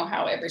don't know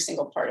how every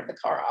single part of the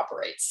car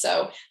operates.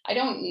 So I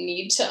don't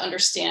need to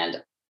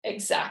understand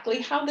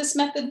exactly how this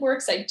method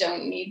works. I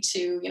don't need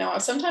to,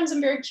 sometimes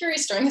I'm very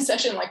curious during the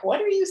session, like,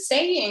 what are you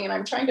saying? And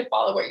I'm trying to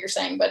follow what you're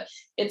saying, but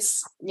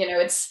it's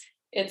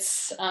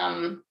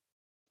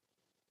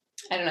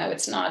I don't know,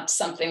 it's not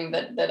something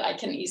that I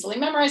can easily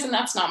memorize, and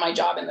that's not my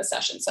job in the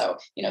session. So,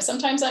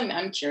 sometimes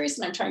I'm curious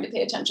and I'm trying to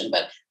pay attention,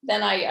 but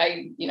then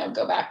I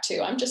go back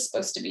to, I'm just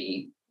supposed to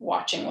be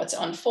watching what's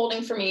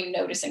unfolding for me,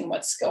 noticing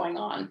what's going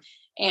on.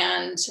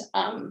 And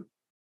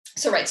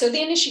So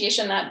the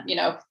initiation that,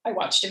 I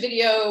watched a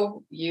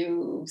video,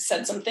 you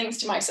said some things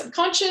to my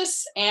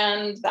subconscious,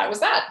 and that was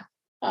that.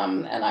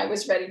 And I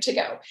was ready to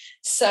go.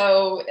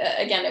 So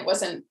again, it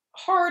wasn't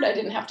hard. I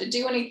didn't have to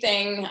do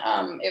anything.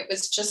 It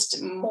was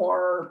just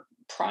more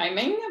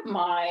priming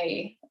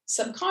my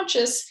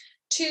subconscious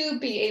to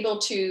be able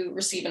to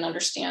receive and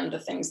understand the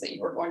things that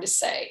you were going to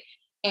say.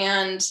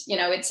 And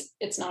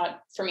it's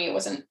not, for me, it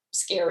wasn't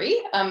scary.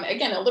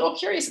 Again, a little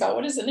curious about,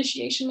 what does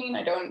initiation mean?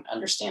 I don't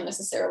understand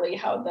necessarily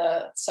how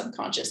the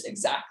subconscious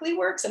exactly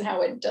works and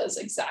how it does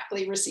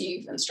exactly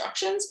receive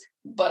instructions,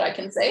 but I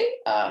can say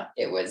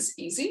it was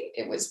easy,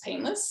 it was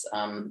painless,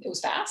 it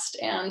was fast,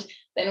 and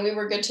then we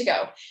were good to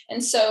go.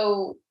 And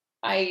so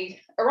I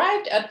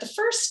arrived at the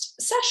first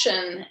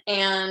session,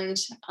 and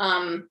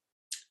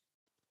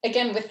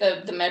again, with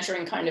the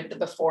measuring kind of the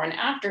before and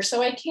after.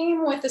 So I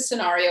came with a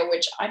scenario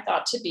which I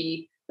thought to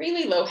be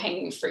really low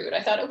hanging fruit.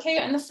 I thought,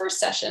 okay, in the first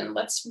session,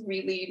 let's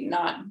really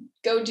not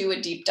go do a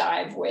deep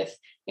dive with,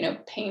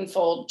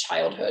 painful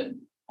childhood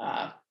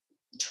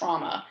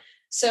trauma.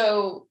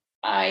 So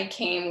I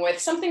came with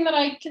something that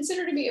I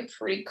consider to be a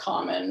pretty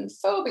common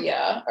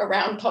phobia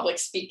around public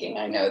speaking.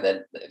 I know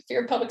that the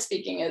fear of public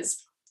speaking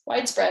is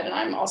widespread, and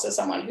I'm also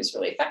someone who's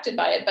really affected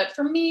by it. But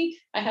for me,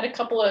 I had a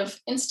couple of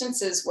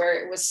instances where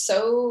it was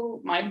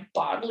my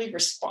bodily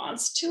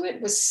response to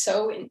it was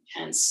so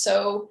intense,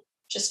 so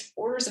just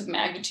orders of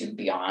magnitude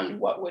beyond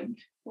what would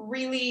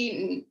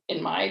really,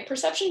 in my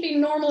perception, be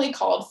normally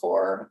called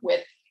for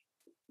with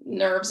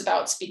nerves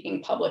about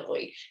speaking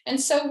publicly. And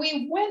so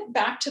we went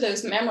back to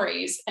those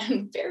memories,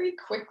 and very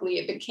quickly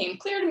it became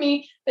clear to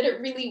me that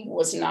it really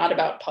was not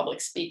about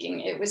public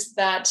speaking. It was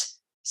that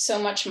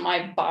so much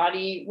my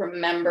body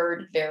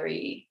remembered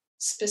very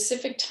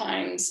specific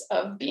times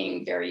of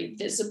being very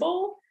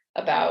visible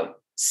about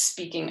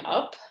speaking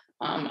up,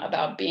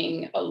 about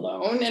being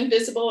alone and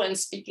visible and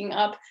speaking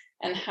up,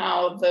 and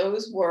how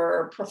those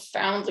were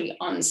profoundly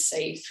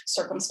unsafe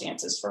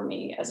circumstances for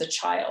me as a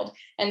child.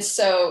 And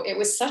so it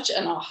was such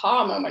an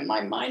aha moment.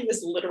 My mind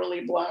was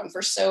literally blown.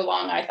 For so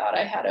long, I thought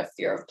I had a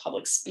fear of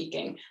public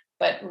speaking,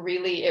 but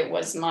really it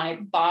was my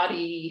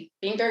body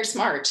being very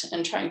smart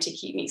and trying to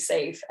keep me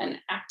safe and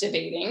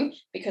activating,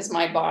 because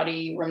my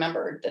body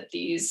remembered that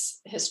these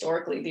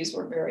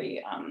were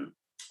very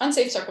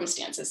unsafe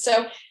circumstances.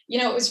 So,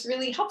 it was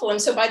really helpful.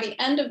 And so by the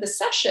end of the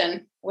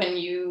session, when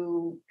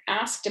you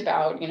asked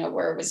about,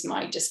 where was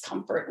my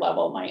discomfort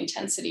level, my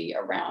intensity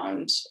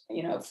around,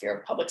 fear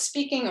of public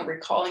speaking or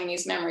recalling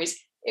these memories,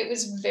 it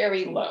was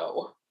very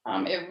low.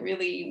 It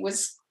really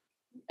was,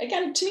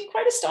 again, to me,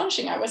 quite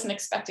astonishing. I wasn't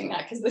expecting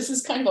that, because this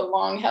is kind of a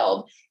long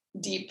held,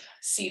 deep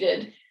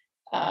seated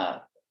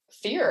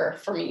fear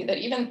for me, that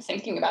even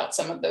thinking about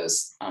some of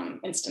those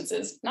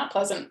instances, not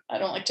pleasant. I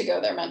don't like to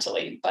go there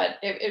mentally, but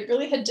it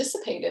really had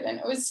dissipated, and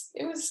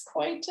it was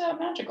quite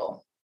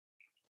magical.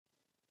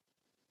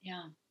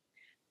 Yeah.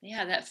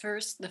 Yeah,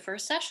 the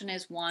first session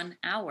is 1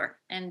 hour.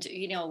 And,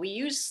 we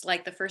use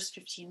like the first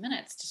 15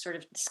 minutes to sort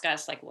of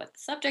discuss like what the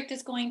subject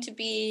is going to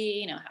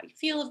be, how you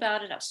feel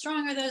about it, how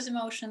strong are those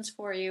emotions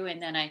for you.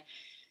 And then I,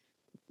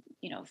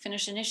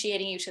 finish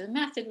initiating you to the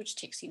method, which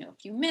takes, a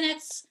few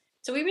minutes.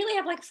 So we really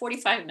have like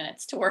 45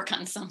 minutes to work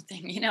on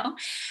something.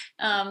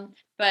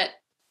 But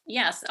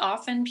yes,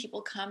 often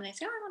people come and they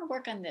say, oh, I want to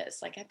work on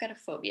this. Like I've got a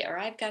phobia, or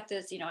I've got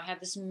this, I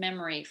have this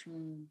memory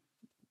from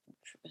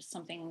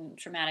something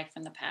traumatic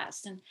from the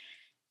past.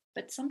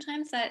 But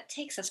sometimes that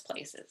takes us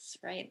places,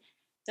 right?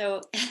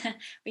 So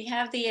we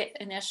have the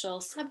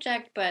initial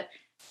subject, but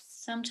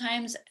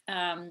sometimes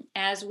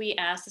as we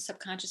ask the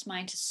subconscious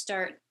mind to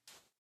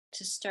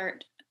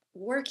start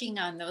working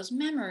on those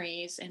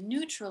memories and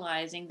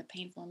neutralizing the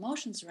painful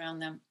emotions around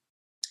them,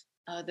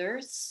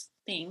 other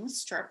things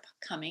start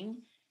coming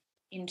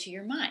into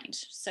your mind.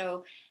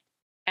 So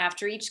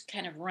after each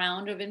kind of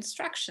round of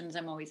instructions,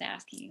 I'm always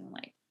asking you,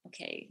 like,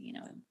 okay,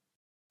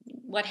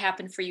 what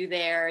happened for you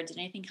there? Did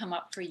anything come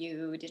up for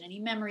you? Did any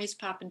memories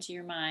pop into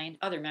your mind,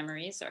 other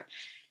memories? Or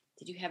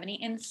did you have any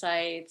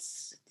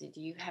insights? Did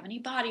you have any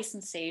body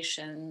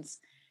sensations?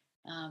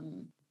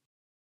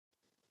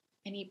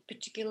 Any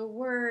particular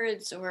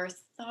words or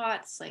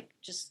thoughts like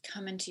just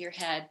come into your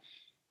head?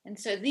 And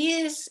so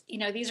these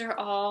are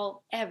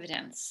all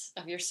evidence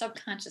of your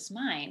subconscious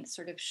mind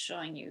sort of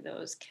showing you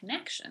those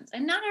connections.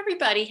 And not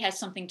everybody has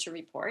something to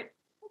report.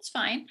 That's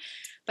fine.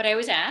 But I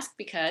always ask,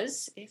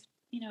 because if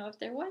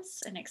there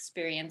was an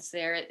experience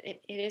there,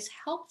 it is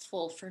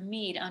helpful for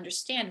me to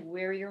understand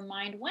where your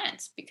mind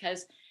went,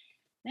 because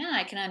then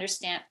I can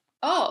understand,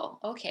 oh,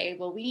 okay,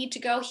 well, we need to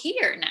go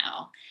here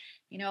now.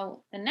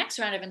 The next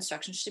round of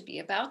instructions should be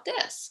about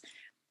this.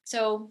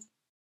 So,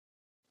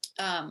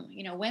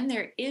 when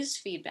there is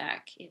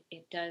feedback,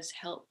 it does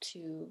help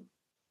to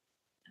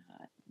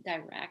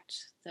direct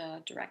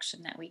the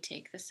direction that we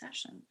take the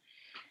session.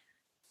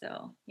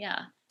 So,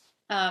 yeah.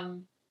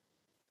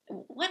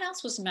 What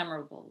else was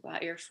memorable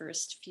about your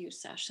first few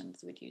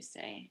sessions, would you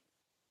say?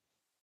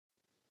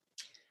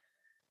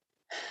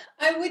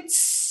 I would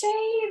say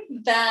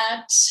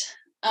that,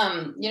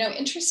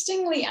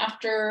 interestingly,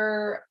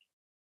 after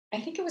I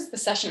think it was the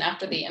session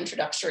after the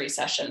introductory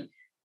session.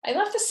 I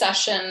left the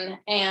session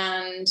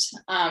and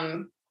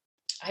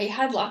I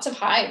had lots of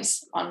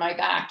hives on my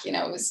back. It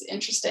was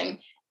interesting,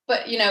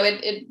 but,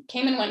 it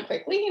came and went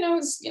quickly. It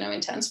was,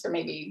 intense for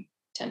maybe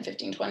 10,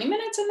 15, 20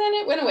 minutes. And then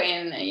it went away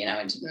and,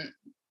 it didn't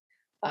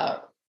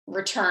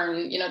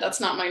return.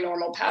 That's not my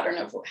normal pattern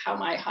of how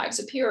my hives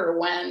appear or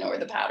when or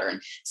the pattern.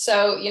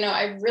 So,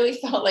 I really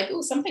felt like,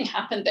 oh, something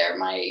happened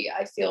there.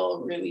 I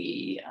feel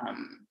really,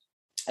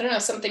 I don't know,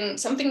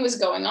 something was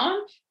going on,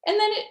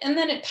 and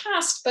then it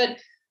passed. But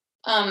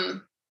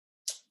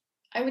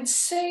I would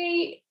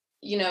say,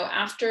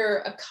 after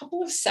a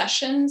couple of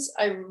sessions,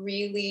 I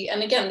really,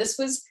 and again, this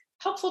was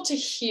helpful to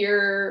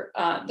hear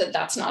that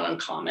that's not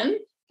uncommon,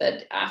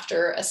 that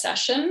after a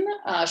session,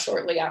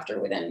 shortly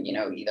after, within,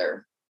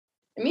 either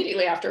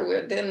immediately after,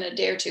 within a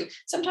day or two,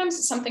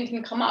 sometimes something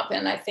can come up.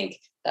 And I think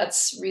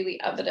that's really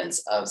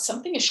evidence of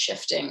something is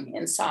shifting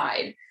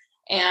inside.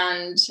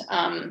 And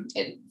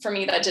for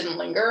me, that didn't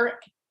linger.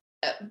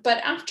 But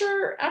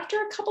after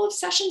a couple of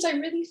sessions, I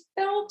really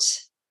felt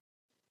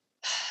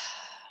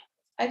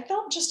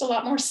just a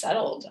lot more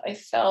settled. I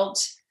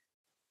felt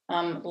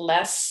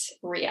less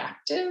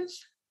reactive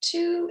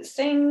to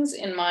things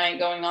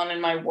going on in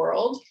my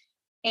world,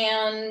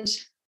 and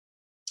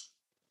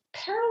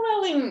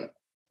paralleling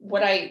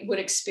what I would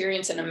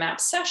experience in a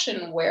MAP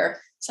session,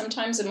 where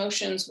sometimes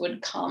emotions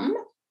would come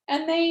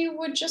and they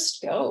would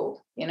just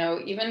go,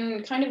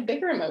 even kind of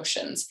bigger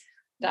emotions.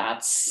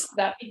 That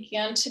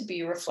began to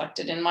be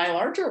reflected in my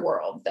larger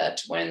world,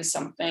 that when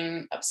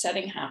something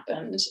upsetting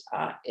happened,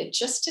 it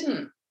just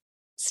didn't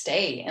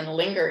stay and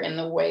linger in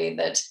the way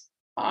that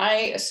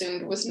I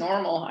assumed was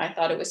normal. I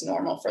thought it was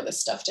normal for the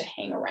stuff to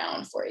hang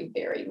around for a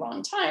very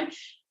long time.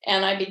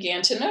 And I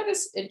began to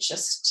notice it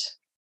just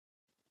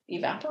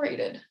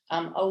evaporated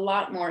a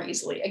lot more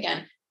easily.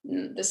 Again,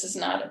 this is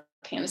not a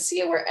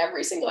panacea where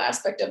every single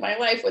aspect of my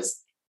life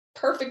was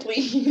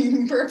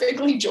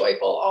perfectly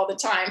joyful all the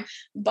time,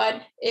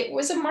 but it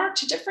was a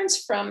marked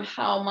difference from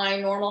how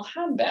my normal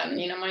had been.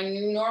 My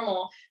new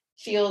normal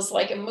feels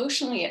like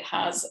emotionally it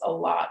has a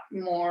lot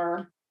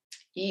more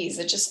ease.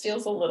 It just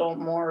feels a little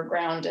more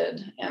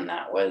grounded, and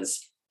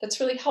that's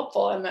really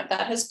helpful. And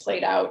that has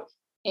played out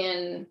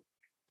in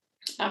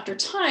after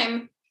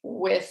time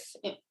with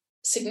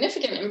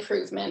significant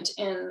improvement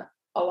in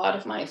a lot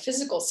of my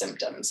physical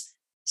symptoms.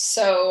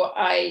 So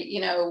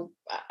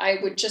I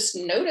would just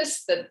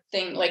notice the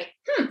thing like,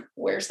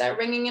 where's that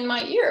ringing in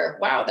my ear?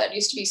 Wow, that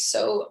used to be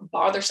so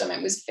bothersome.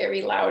 It was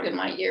very loud in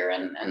my ear,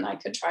 and I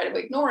could try to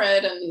ignore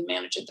it and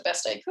manage it the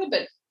best I could.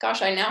 But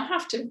gosh, I now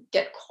have to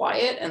get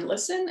quiet and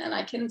listen, and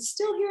I can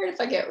still hear it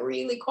if I get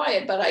really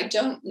quiet, but I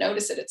don't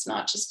notice it. It's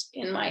not just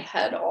in my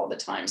head all the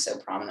time so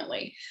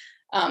prominently.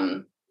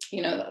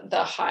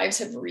 The hives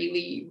have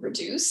really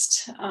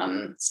reduced,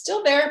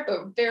 still there,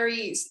 but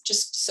very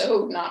just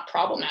so not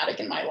problematic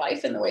in my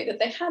life in the way that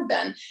they had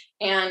been.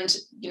 And,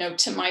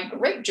 to my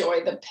great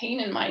joy, the pain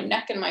in my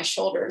neck and my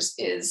shoulders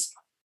is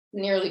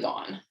nearly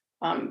gone.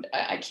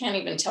 I can't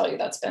even tell you,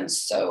 that's been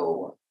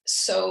so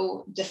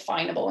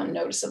definable and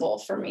noticeable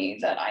for me,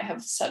 that I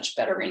have such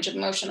better range of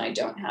motion. I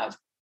don't have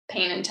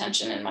pain and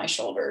tension in my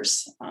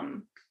shoulders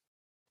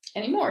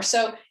anymore.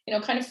 So,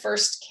 kind of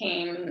first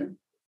came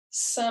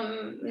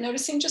some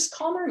noticing just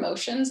calmer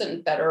emotions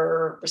and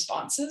better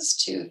responses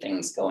to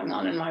things going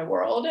on in my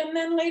world. And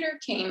then later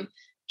came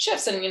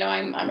shifts. And,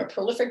 I'm a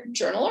prolific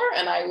journaler,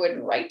 and I would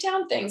write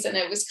down things. And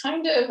it was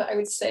kind of, I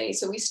would say,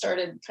 so we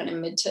started kind of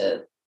mid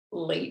to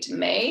late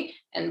May.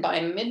 And by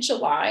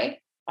mid-July,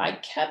 I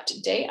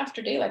kept day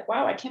after day, like,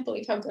 wow, I can't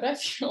believe how good I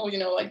feel.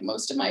 Like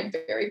most of my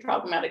very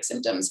problematic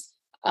symptoms,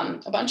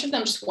 a bunch of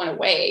them just went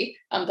away.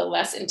 The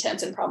less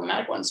intense and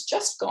problematic ones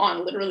just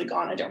gone, literally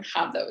gone. I don't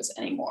have those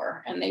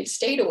anymore, and they've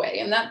stayed away.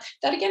 And that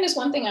again is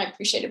one thing I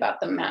appreciate about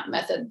the MAP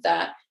method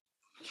that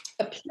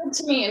appealed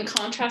to me in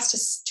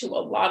contrast to a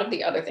lot of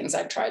the other things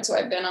I've tried. So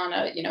I've been on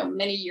a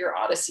many year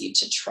odyssey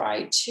to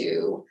try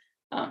to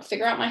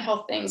figure out my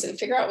health things and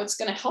figure out what's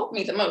going to help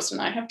me the most. And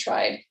I have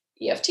tried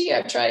EFT,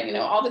 I've tried,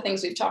 all the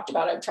things we've talked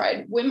about. I've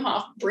tried Wim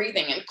Hof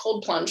breathing and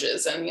cold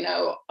plunges and,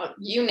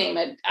 you name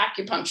it,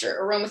 acupuncture,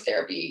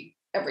 aromatherapy,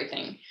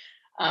 everything.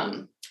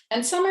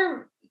 And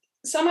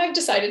some I've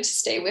decided to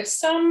stay with,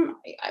 some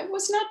I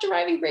was not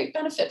deriving great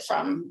benefit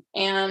from.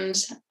 And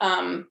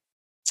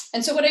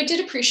so what I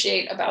did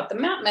appreciate about the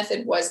MAP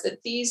method was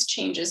that these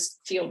changes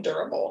feel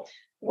durable.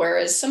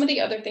 Whereas some of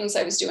the other things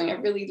I was doing, I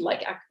really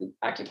like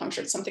acupuncture.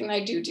 It's something that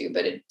I do,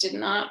 but it did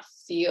not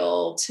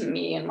feel to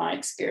me, in my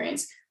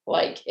experience,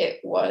 like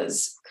it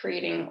was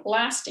creating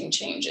lasting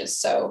changes.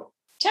 So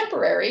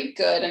temporary,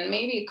 good, and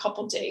maybe a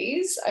couple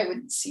days, I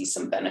would see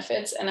some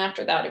benefits. And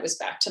after that, it was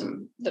back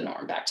to the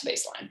norm, back to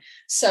baseline.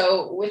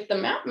 So with the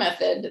MAP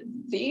method,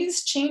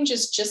 these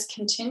changes just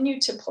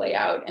continue to play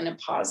out in a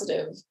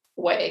positive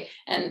way.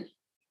 And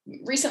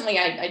recently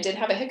I did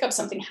have a hiccup,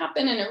 something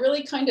happened, and it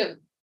really kind of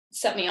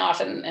set me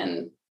off.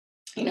 And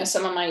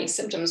some of my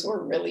symptoms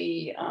were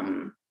really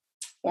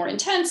more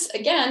intense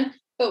again.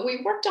 But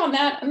we worked on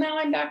that, and now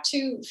I'm back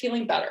to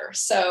feeling better.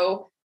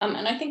 So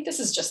And I think this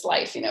is just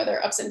life, there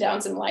are ups and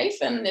downs in life,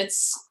 and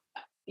it's,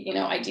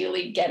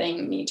 ideally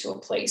getting me to a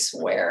place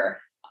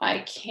where I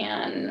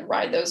can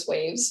ride those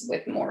waves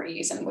with more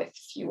ease and with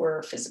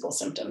fewer physical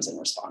symptoms in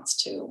response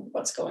to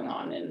what's going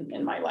on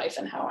in my life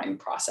and how I'm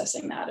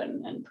processing that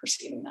and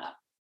perceiving that.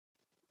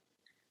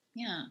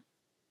 Yeah.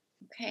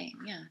 Okay.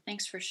 Yeah.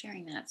 Thanks for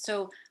sharing that.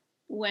 So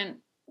when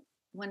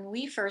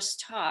we first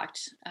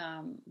talked,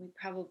 we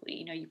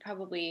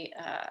probably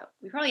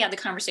had the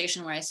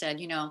conversation where I said,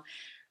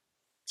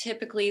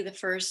 typically the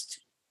first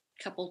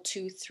couple,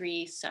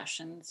 2-3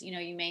 sessions,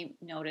 you may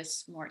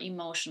notice more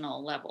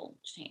emotional level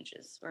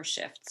changes or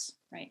shifts,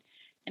 right?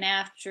 And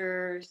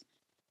after,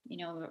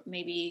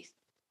 maybe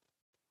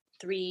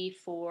 3,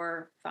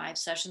 4, 5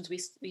 sessions,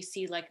 we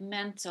see like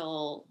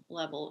mental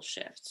level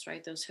shifts,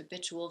 right? Those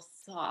habitual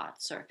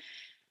thoughts,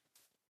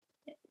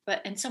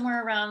 and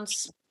somewhere around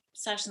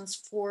sessions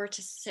 4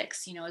 to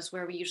 6, is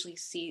where we usually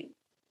see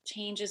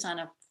changes on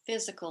a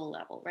physical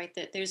level, right?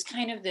 That there's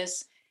kind of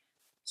this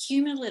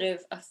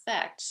cumulative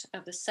effect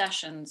of the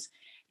sessions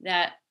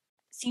that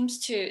seems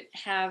to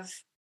have,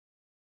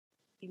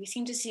 we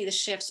seem to see the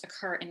shifts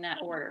occur in that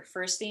order.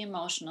 First the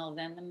emotional,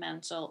 then the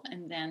mental,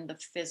 and then the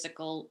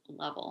physical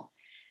level.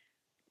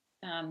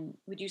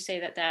 Would you say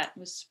that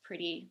was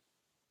pretty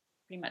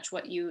much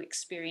what you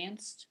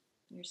experienced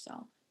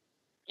yourself?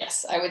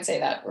 Yes, I would say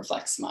that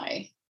reflects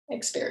my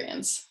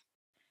experience.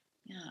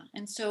 Yeah.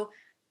 And so,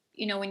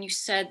 when you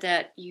said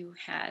that you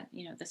had,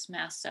 this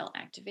mast cell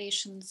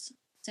activations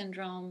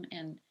syndrome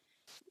and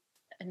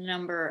a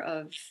number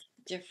of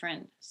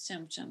different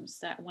symptoms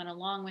that went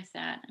along with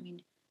that, I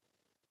mean,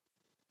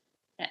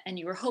 and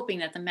you were hoping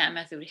that the MAP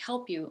method would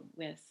help you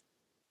with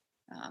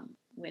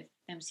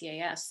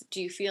MCAS.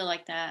 Do you feel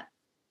like that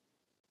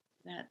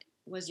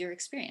was your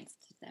experience?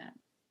 Did that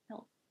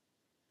help?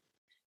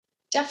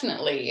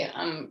 Definitely.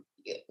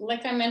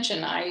 Like I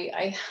mentioned,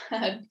 I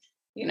had,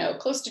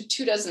 close to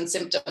 24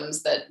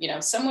 symptoms that,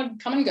 some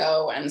would come and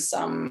go, and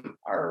some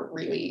are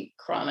really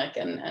chronic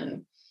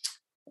and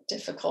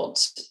difficult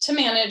to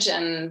manage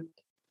and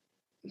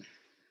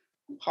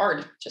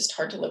hard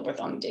to live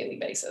with on a daily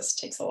basis. It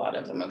takes a lot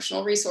of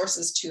emotional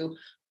resources to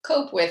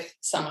cope with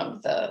some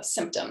of the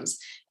symptoms.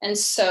 And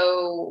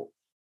so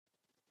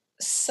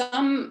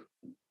some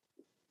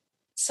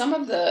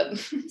of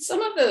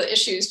the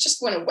issues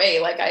just went away.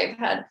 Like I've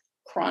had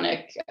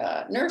chronic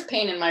nerve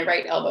pain in my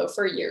right elbow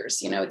for years.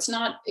 It's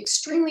not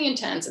extremely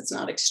intense. It's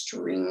not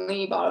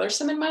extremely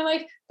bothersome in my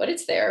life, but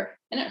it's there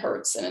and it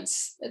hurts, and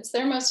it's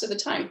there most of the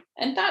time.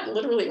 And that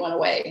literally went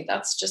away.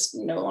 That's just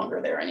no longer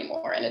there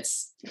anymore. And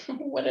it's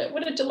what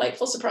a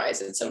delightful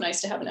surprise. It's so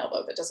nice to have an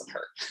elbow that doesn't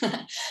hurt.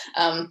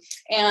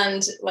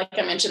 And like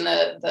I mentioned,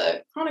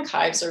 the chronic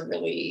hives are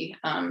really,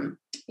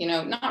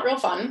 not real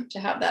fun to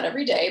have that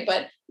every day,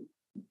 but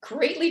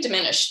greatly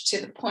diminished to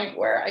the point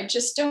where I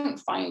just don't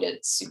find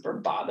it super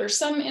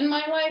bothersome in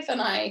my life.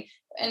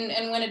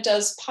 And when it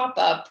does pop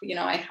up,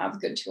 I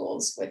have good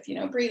tools with,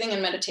 breathing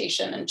and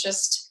meditation, and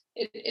just,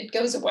 it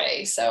goes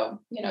away. So,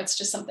 it's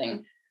just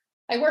something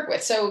I work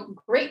with. So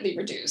greatly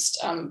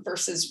reduced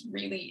versus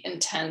really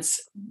intense,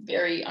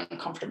 very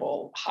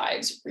uncomfortable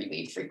hives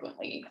really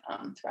frequently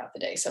throughout the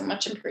day. So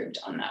much improved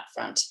on that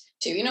front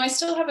too. I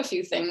still have a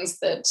few things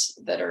that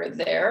are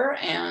there,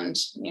 and,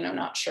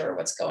 not sure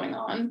what's going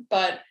on,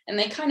 and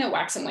they kind of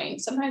wax and wane,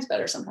 sometimes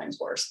better, sometimes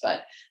worse.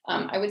 But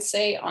I would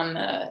say on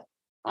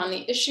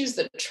the issues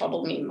that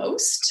trouble me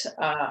most,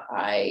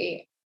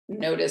 I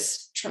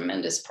notice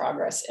tremendous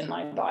progress in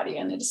my body,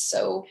 and it is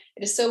so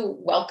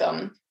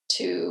welcome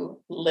to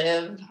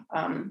live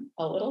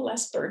a little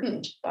less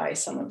burdened by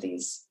some of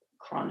these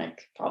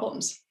chronic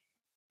problems.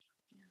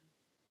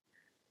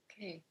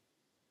 Okay.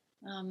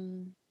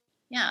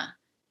 Yeah.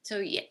 So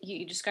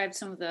you described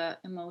some of the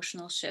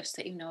emotional shifts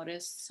that you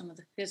noticed, some of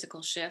the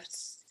physical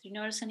shifts. Did you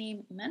notice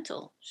any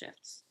mental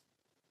shifts?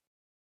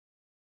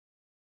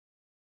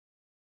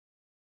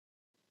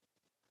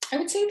 I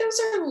would say those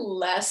are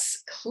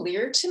less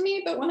clear to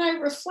me, but when I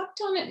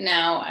reflect on it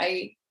now,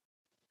 I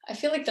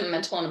feel like the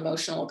mental and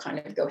emotional kind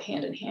of go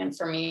hand in hand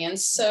for me. And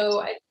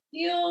so I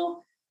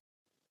feel,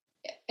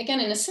 again,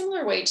 in a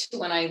similar way to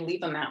when I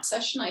leave a MAP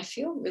session, I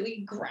feel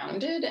really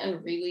grounded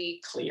and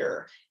really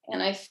clear.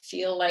 And I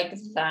feel like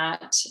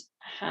that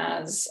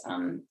has,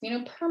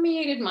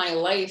 permeated my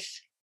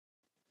life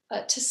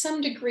to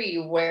some degree,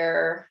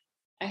 where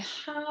I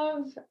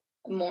have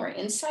more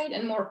insight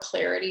and more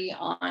clarity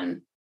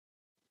on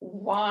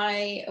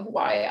why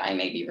I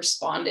may be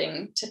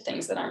responding to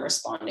things that I'm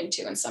responding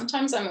to. And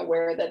sometimes I'm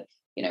aware that,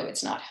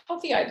 it's not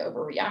healthy. I've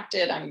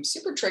overreacted. I'm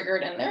super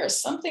triggered, and there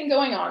is something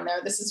going on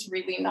there. This is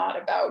really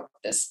not about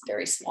this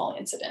very small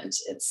incident.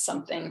 It's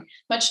something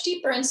much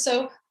deeper. And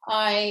so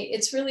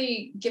it's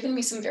really given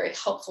me some very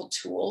helpful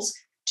tools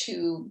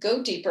to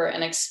go deeper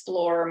and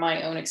explore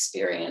my own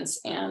experience.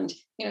 And,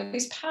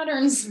 these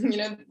patterns,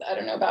 I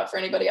don't know about for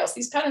anybody else,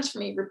 these patterns for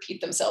me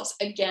repeat themselves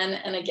again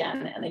and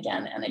again and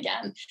again and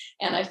again.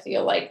 And I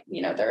feel like,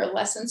 there are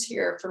lessons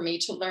here for me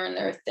to learn.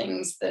 There are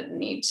things that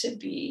need to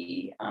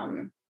be,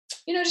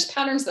 just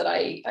patterns that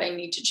I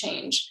need to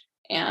change.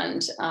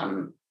 And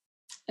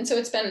so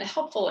it's been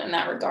helpful in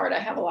that regard. I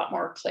have a lot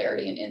more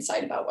clarity and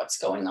insight about what's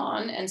going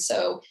on.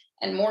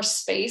 And more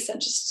space and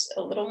just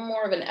a little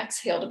more of an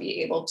exhale to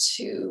be able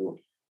to,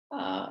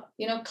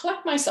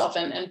 collect myself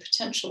and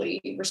potentially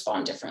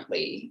respond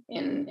differently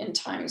in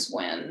times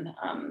when,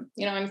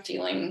 I'm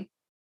feeling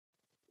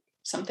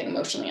something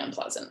emotionally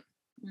unpleasant.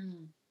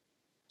 Mm,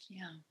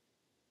 yeah.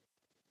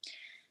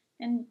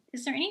 And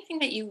is there anything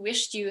that you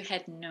wished you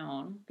had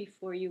known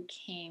before you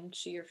came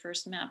to your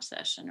first MAP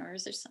session, or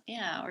is there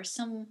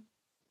something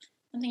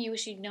you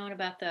wish you'd known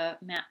about the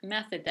MAP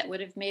method that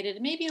would have made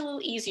it maybe a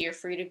little easier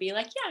for you to be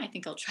like, yeah, I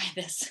think I'll try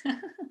this.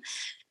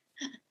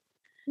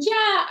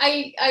 Yeah,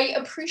 I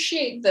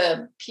appreciate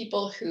the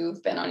people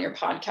who've been on your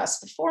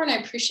podcast before, and I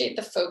appreciate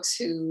the folks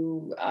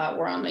who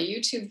were on the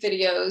YouTube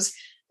videos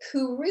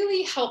who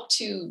really helped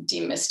to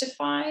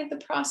demystify the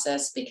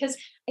process, because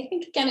I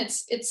think, again,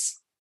 it's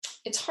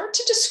hard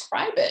to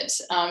describe it.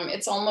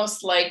 It's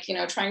almost like,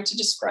 trying to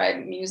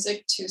describe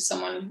music to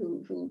someone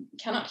who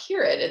cannot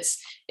hear it.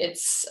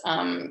 It's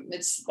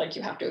like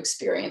you have to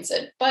experience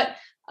it. But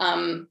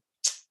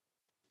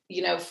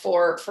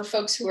for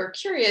folks who are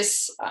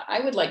curious,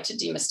 I would like to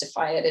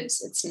demystify it.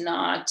 It's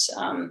not,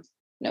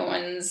 no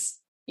one's,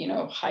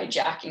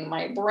 hijacking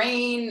my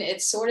brain.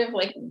 It's sort of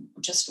like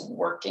just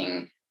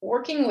working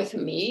with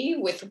me,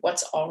 with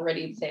what's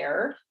already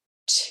there,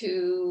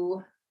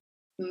 to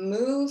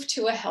move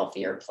to a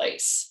healthier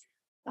place.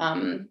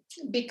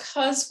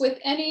 Because with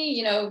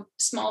any,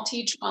 small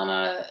t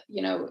trauma,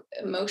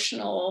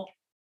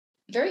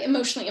 very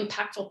emotionally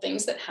impactful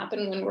things that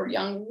happen when we're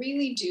young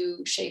really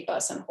do shape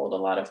us and hold a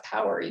lot of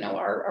power.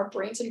 Our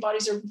brains and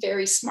bodies are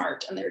very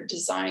smart, and they're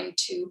designed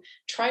to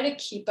try to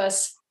keep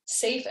us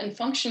safe and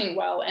functioning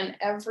well. And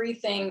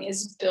everything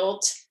is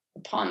built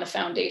upon the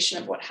foundation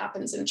of what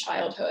happens in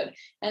childhood.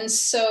 And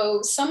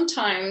so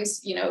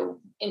sometimes,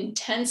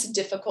 intense,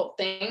 difficult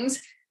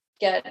things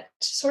get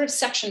sort of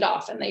sectioned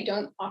off, and they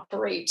don't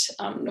operate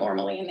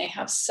normally, and they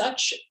have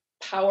such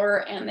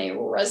power, and they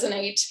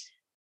resonate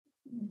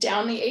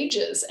down the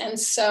ages. And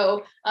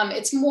so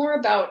it's more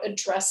about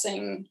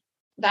addressing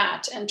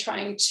that and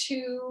trying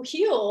to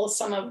heal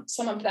some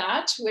of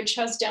that, which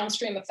has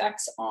downstream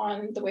effects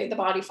on the way the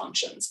body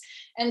functions.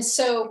 And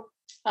so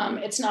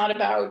it's not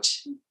about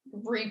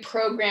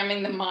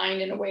reprogramming the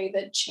mind in a way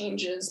that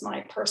changes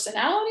my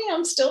personality.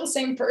 I'm still the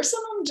same person.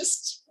 I'm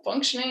just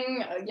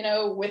functioning,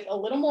 with a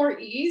little more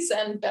ease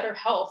and better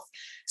health.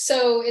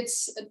 So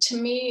to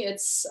me,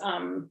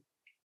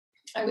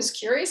 I was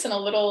curious and a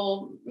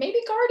little maybe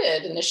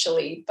guarded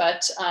initially,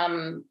 but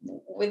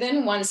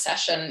within one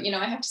session,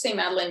 I have to say,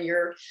 Madeline,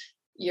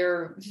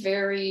 you're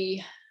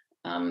very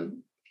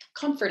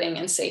comforting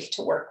and safe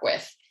to work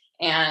with.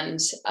 And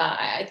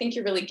I think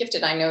you're really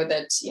gifted. I know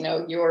that,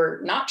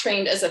 you're not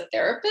trained as a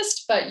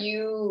therapist, but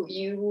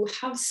you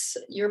have,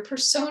 your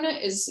persona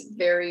is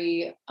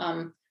very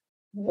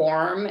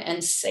warm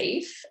and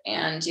safe.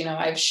 And,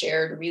 I've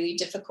shared really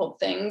difficult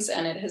things,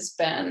 and it has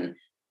been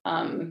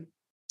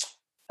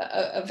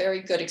a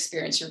very good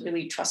experience. You're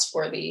really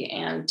trustworthy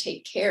and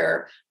take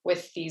care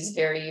with these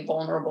very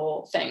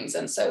vulnerable things.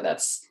 And so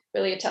that's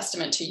really a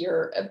testament to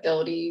your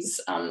abilities,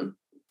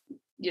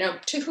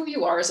 to who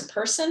you are as a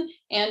person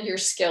and your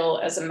skill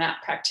as a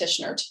MAP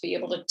practitioner, to be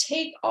able to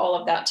take all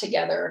of that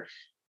together,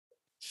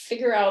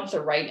 figure out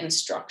the right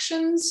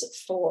instructions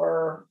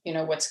for,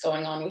 what's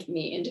going on with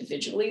me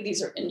individually.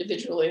 These are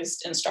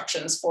individualized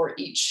instructions for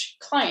each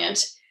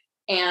client.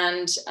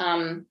 And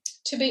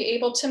to be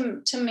able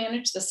to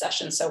manage the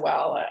session so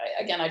well.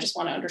 I just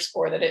want to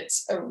underscore that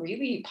it's a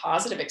really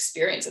positive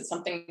experience. It's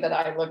something that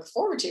I look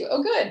forward to.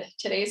 Oh, good.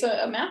 Today's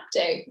a MAP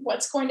day.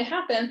 What's going to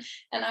happen?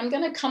 And I'm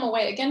going to come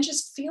away again,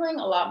 just feeling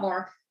a lot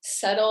more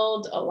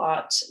settled, a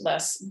lot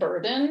less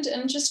burdened,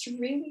 and just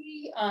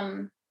really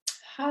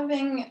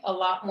having a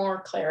lot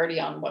more clarity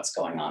on what's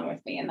going on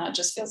with me. And that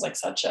just feels like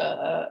such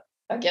a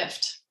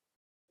gift.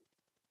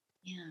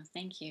 Yeah.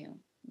 Thank you.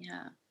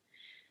 Yeah.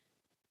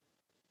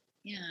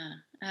 Yeah.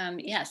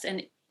 Yes.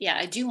 And yeah,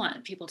 I do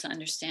want people to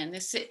understand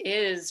this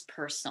is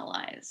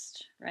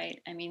personalized, right?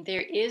 I mean,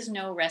 there is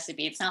no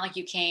recipe. It's not like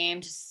you came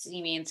to see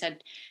me and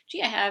said,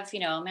 gee, I have,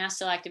 mast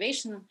cell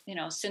activation,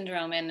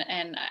 syndrome,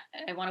 and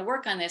I want to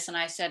work on this. And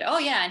I said, oh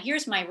yeah, and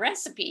here's my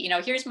recipe,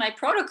 here's my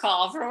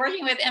protocol for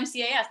working with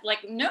MCAS.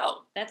 Like, no,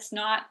 that's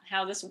not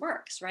how this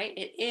works, right?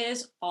 It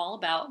is all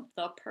about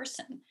the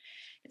person.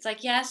 It's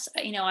like, yes,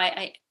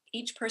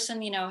 each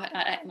person,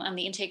 on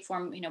the intake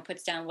form,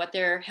 puts down what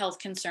their health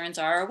concerns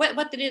are, or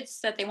what it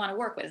is that they want to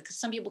work with. Because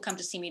some people come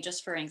to see me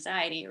just for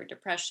anxiety or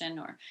depression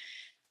or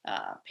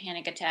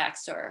panic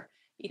attacks, or,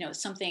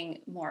 something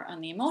more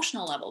on the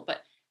emotional level.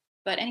 But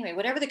anyway,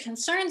 whatever the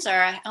concerns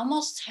are, I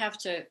almost have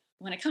to,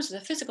 when it comes to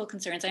the physical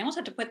concerns, I almost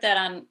have to put that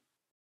on,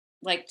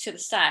 like, to the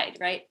side,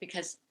 right?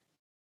 Because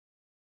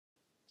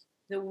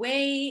the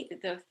way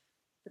the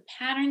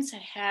patterns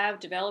that have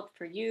developed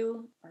for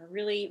you are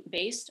really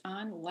based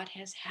on what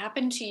has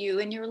happened to you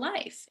in your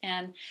life.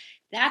 And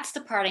that's the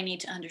part I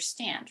need to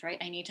understand, right?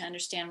 I need to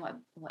understand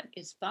what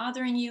is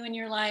bothering you in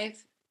your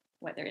life,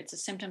 whether it's the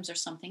symptoms or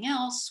something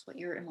else, what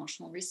your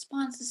emotional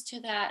response is to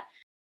that,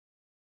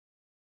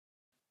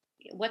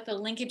 what the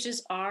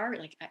linkages are.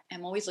 Like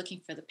I'm always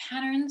looking for the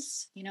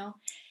patterns,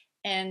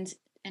 and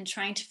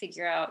trying to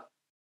figure out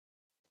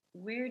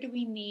where do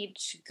we need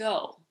to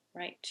go,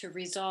 right, to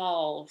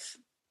resolve,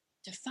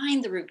 to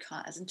find the root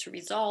cause and to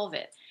resolve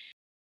it.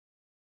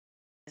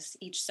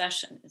 Each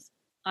session is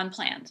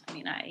unplanned. I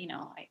mean,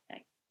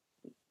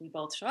 we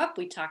both show up,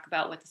 we talk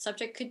about what the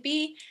subject could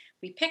be,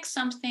 we pick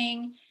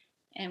something,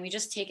 and we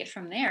just take it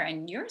from there.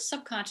 And your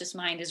subconscious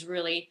mind is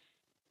really,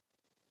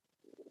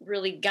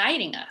 really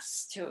guiding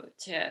us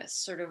to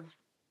sort of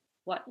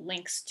what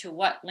links to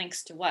what,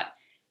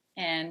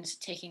 and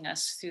taking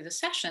us through the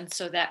session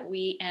so that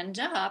we end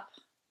up,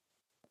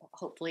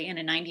 hopefully in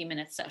a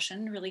 90-minute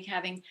session, really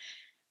having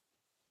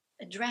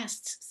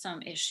addressed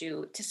some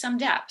issue to some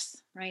depth,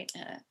 right?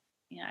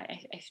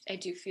 I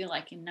do feel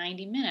like in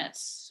 90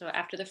 minutes, so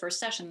after the first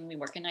session, we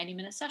work in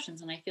 90-minute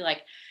sessions, and I feel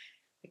like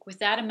with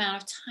that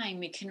amount of time,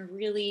 we can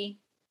really,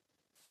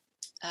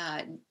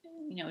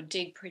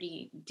 dig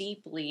pretty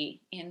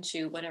deeply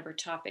into whatever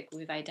topic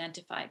we've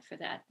identified for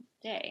that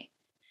day.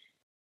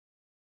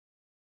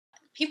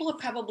 People would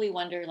probably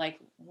wonder, like,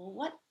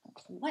 well,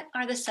 what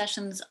are the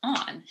sessions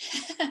on,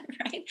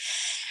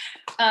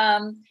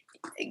 right?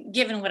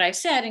 Given what I've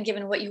said and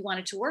given what you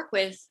wanted to work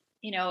with,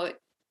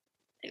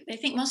 I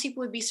think most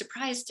people would be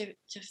surprised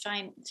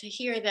to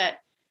hear that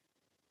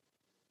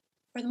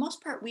for the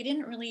most part, we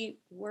didn't really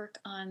work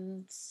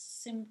on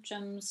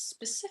symptoms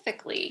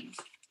specifically.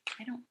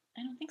 I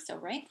don't think so,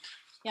 right?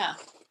 Yeah.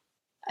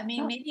 I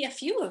mean, maybe a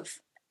few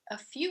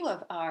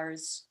of our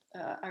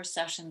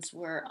sessions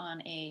were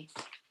on a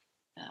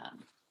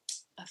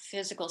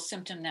physical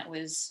symptom that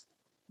was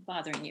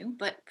bothering you,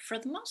 but for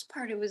the most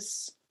part, it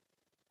was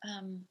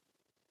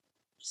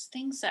just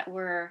things that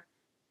were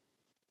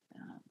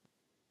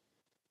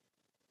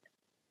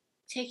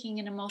taking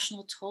an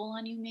emotional toll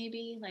on you,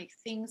 maybe like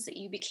things that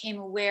you became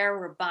aware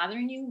were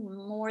bothering you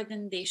more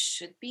than they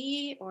should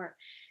be, or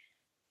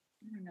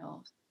I don't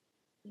know,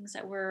 things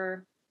that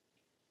were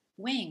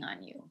weighing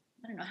on you.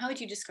 I don't know. How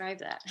would you describe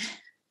that?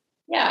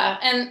 Yeah.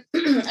 And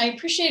I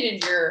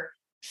appreciated your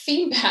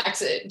feedback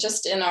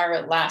just in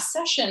our last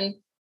session.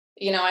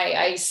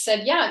 I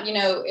said, yeah,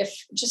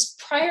 if just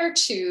prior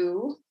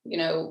to,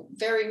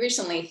 very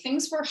recently,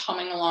 things were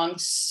humming along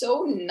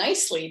so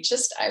nicely.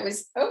 Just, I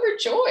was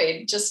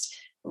overjoyed, just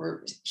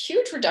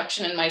huge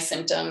reduction in my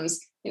symptoms,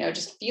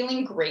 just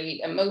feeling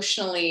great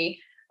emotionally.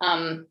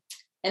 And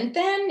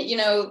then,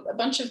 a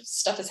bunch of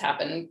stuff has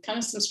happened, kind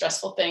of some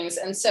stressful things.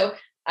 And so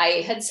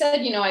I had said,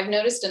 I've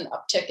noticed an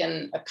uptick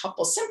in a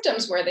couple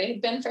symptoms where they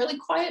had been fairly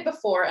quiet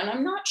before, and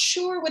I'm not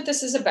sure what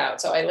this is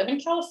about. So I live in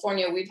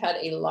California. We've had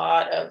a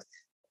lot of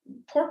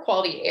poor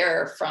quality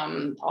air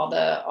from all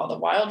the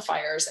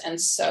wildfires. And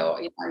so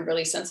I'm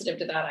really sensitive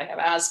to that. I have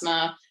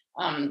asthma.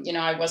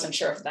 I wasn't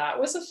sure if that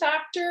was a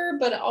factor,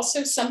 but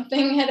also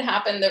something had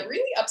happened that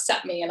really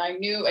upset me. And I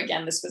knew,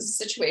 again, this was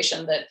a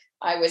situation that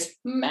I was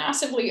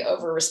massively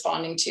over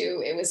responding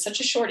to. It was such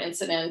a short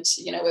incident.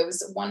 It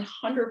was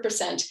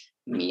 100%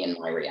 me and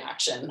my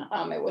reaction.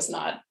 It was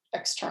not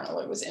external,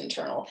 it was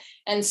internal.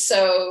 And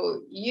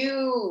so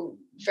you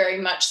very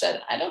much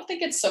said, I don't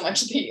think it's so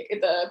much the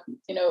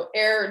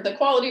air, the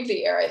quality of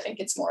the air. I think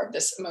it's more of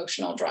this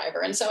emotional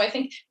driver. And so I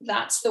think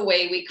that's the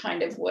way we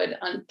kind of would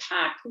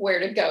unpack where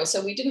to go.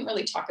 So we didn't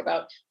really talk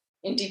about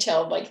in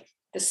detail, like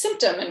the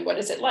symptom and what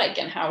is it like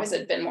and how has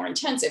it been more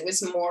intense. It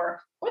was more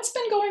what's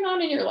been going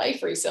on in your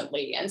life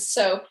recently. And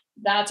so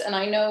and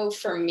I know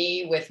for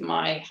me with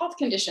my health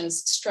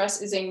conditions,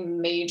 stress is a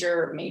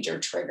major, major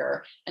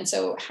trigger. And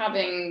so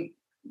having,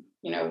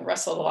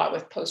 wrestled a lot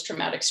with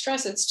post-traumatic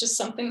stress, it's just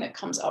something that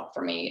comes up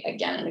for me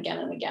again and again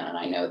and again. And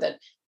I know that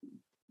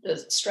the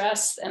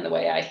stress and the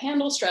way I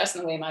handle stress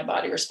and the way my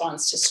body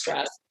responds to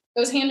stress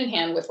goes hand in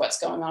hand with what's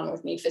going on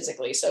with me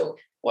physically. So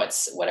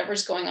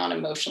whatever's going on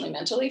emotionally,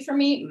 mentally for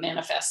me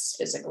manifests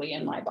physically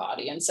in my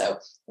body. And so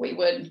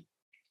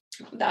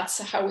that's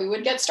how we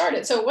would get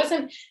started. So it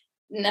wasn't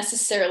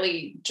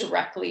necessarily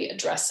directly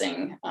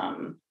addressing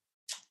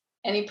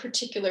any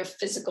particular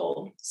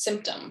physical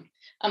symptom.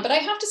 But I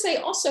have to say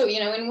also,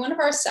 in one of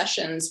our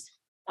sessions,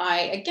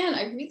 I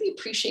really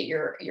appreciate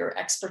your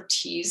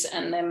expertise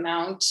and the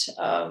amount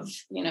of,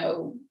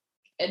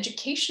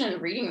 education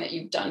and reading that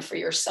you've done for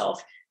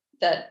yourself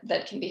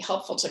that can be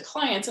helpful to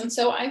clients. And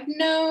so I've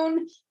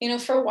known,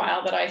 for a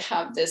while that I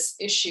have this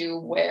issue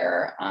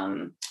where,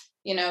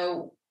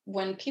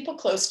 when people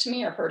close to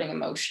me are hurting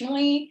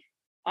emotionally,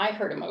 I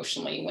hurt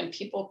emotionally. When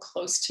people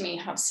close to me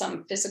have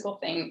some physical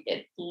thing,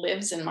 it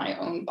lives in my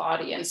own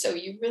body. And so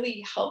you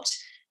really helped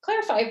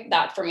clarify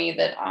that for me,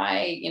 that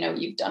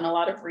you've done a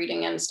lot of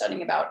reading and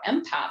studying about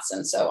empaths.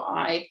 And so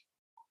I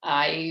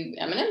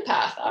am an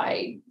empath.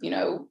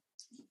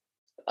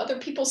 Other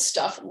people's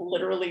stuff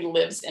literally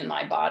lives in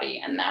my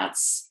body. And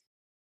that's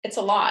it's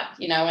a lot,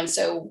 and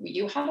so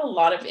you had a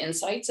lot of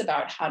insights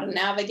about how to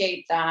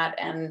navigate that,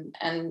 and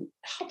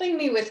helping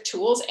me with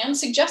tools and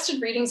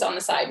suggested readings on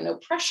the side. No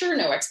pressure,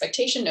 no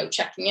expectation, no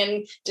checking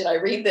in. Did I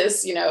read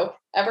this,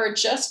 ever?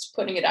 Just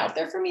putting it out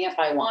there for me if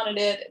I wanted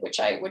it, which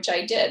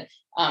I did.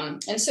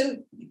 And so,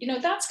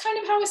 that's kind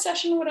of how a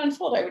session would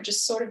unfold. I would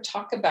just sort of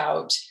talk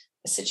about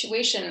a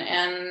situation,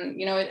 and,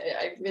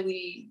 I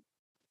really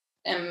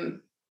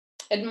am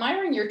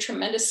admiring your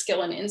tremendous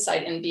skill and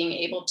insight in being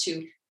able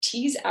to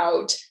tease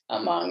out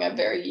among a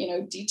very,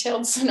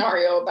 detailed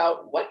scenario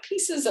about what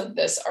pieces of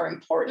this are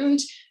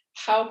important.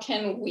 How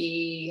can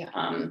we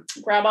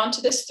grab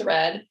onto this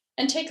thread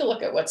and take a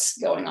look at what's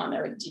going on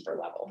there at a deeper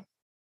level?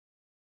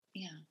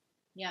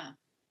 Yeah.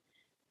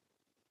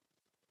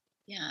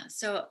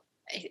 So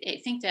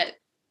I think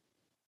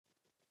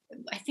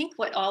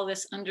what all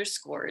this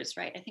underscores,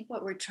 right? I think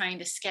what we're trying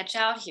to sketch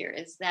out here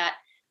is that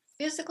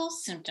physical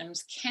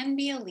symptoms can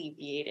be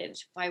alleviated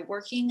by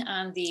working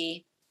on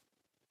the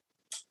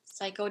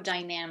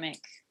psychodynamic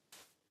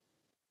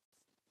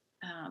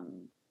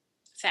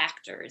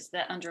factors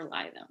that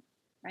underlie them,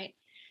 right?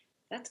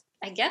 That's,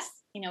 I guess,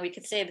 we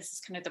could say this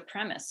is kind of the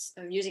premise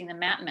of using the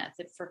MAP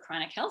method for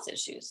chronic health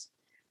issues.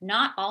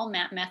 Not all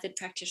MAP method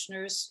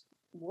practitioners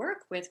work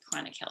with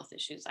chronic health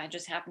issues. I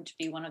just happen to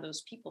be one of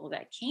those people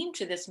that came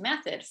to this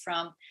method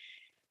from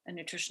a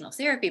nutritional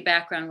therapy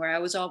background where I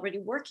was already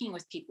working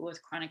with people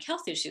with chronic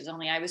health issues,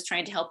 only I was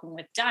trying to help them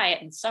with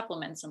diet and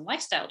supplements and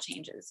lifestyle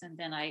changes. And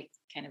then I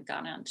kind of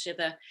got onto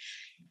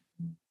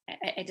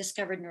I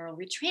discovered neural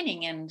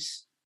retraining and,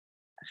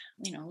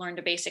 learned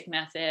a basic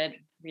method,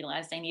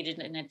 realized I needed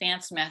an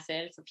advanced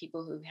method for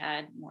people who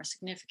had more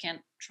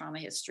significant trauma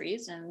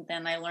histories. And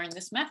then I learned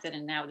this method,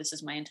 and now this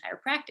is my entire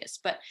practice.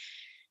 But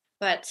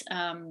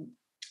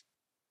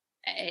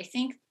I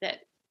think that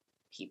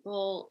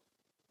people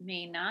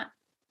may not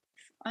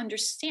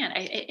understand.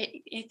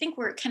 I think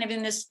we're kind of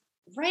in this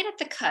right at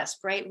the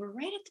cusp, right? We're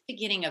right at the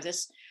beginning of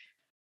this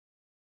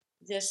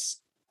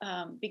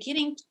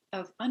beginning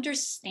of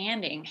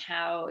understanding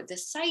how the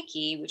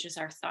psyche, which is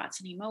our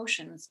thoughts and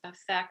emotions,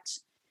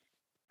 affect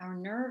our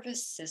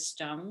nervous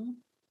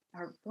system,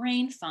 our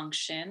brain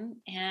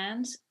function,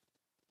 and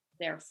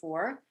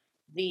therefore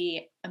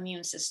the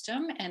immune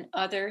system and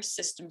other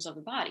systems of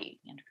the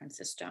body, endocrine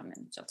system,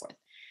 and so forth.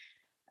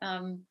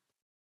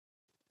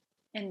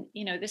 And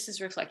this is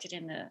reflected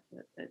in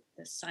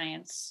the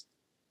science,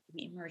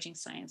 the emerging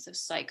science of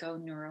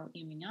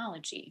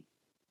psychoneuroimmunology.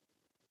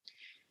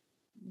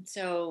 And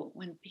so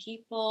when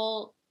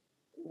people,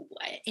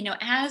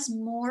 as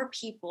more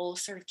people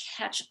sort of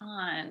catch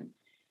on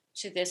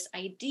to this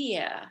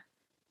idea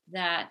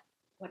that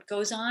what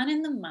goes on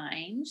in the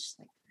mind,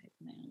 like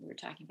we were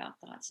talking about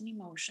thoughts and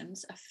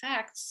emotions,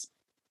 affects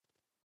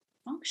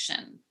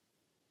function,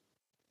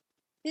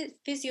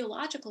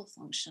 physiological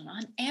function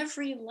on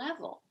every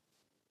level.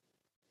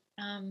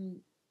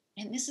 And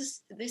this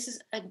is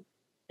a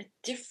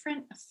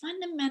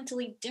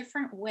fundamentally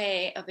different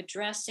way of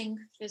addressing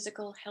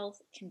physical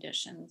health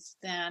conditions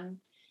than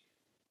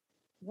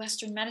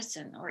Western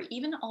medicine or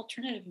even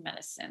alternative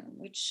medicine,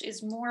 which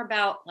is more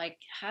about like,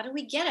 how do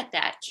we get at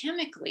that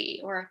chemically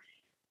or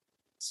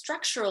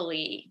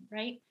structurally,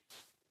 right?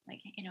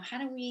 Like, how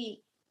do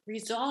we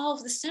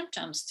resolve the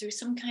symptoms through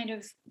some kind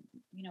of,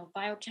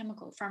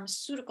 biochemical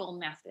pharmaceutical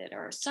method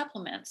or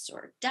supplements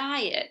or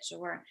diet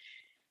or,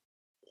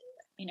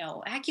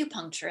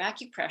 acupuncture,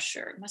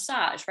 acupressure,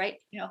 massage,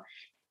 right?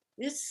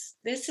 This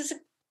is a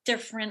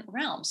different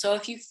realm. So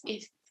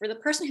if for the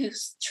person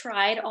who's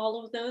tried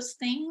all of those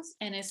things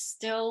and is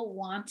still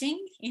wanting,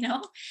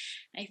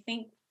 I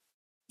think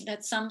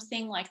that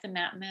something like the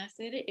MAP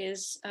method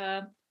is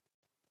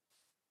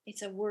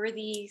it's a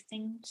worthy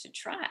thing to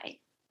try,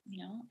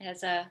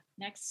 as a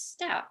next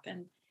step.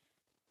 And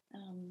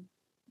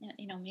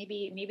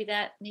maybe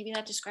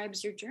that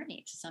describes your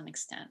journey to some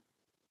extent.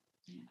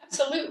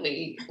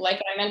 Absolutely. Like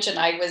I mentioned,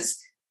 I was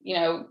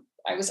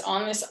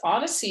on this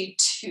odyssey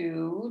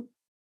to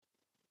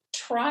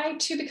try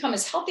to become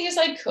as healthy as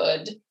I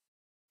could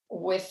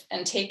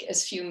and take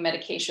as few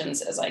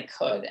medications as I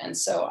could. And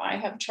so I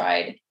have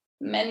tried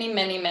many,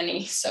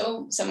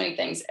 so many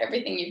things,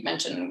 everything you've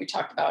mentioned and we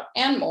talked about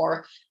and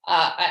more.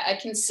 I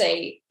can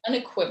say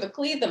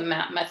unequivocally, the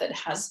MAP method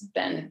has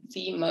been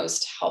the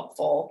most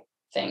helpful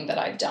thing that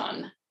I've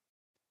done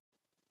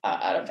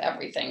out of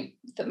everything,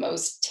 the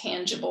most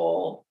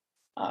tangible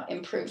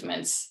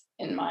improvements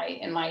in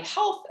my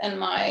health and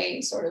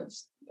my sort of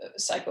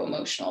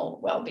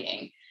psycho-emotional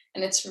well-being.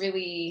 And it's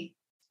really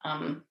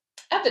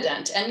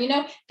evident.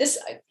 And,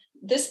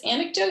 this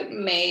anecdote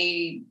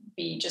may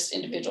be just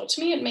individual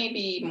to me. It may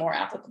be more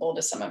applicable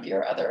to some of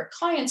your other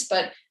clients,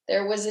 but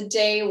there was a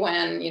day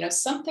when,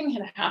 something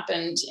had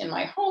happened in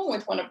my home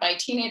with one of my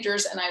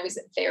teenagers, and I was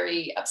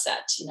very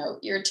upset,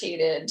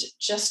 irritated,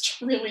 just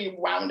really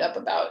wound up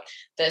about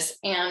this.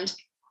 And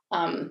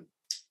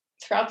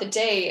throughout the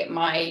day,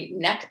 my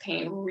neck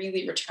pain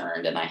really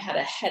returned and I had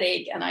a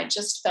headache and I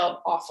just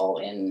felt awful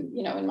in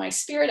my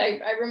spirit.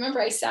 I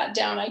remember I sat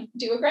down, I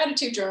do a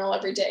gratitude journal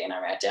every day, and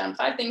I write down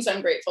 5 things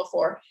I'm grateful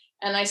for.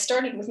 And I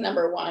started with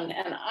number 1,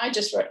 and I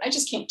just wrote, I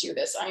just can't do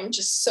this. I'm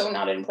just so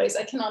not in place.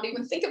 I cannot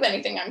even think of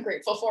anything I'm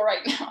grateful for right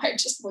now. I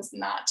just was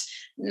not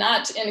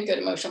in a good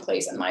emotional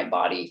place, and my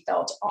body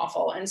felt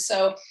awful. And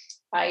so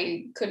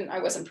I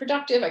wasn't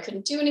productive. I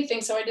couldn't do anything.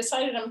 So I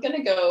decided I'm going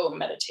to go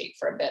meditate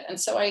for a bit. And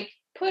so I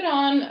put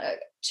on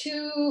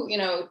two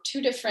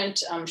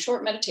different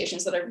short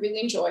meditations that I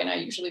really enjoy and I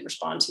usually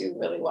respond to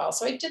really well.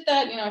 So I did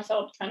that, I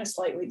felt kind of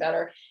slightly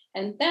better.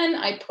 And then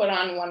I put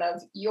on one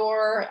of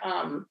your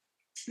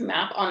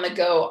MAP on the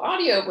Go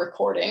audio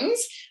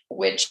recordings,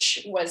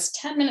 which was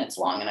 10 minutes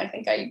long. And I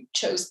think I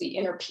chose the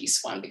inner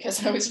peace one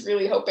because I was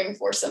really hoping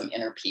for some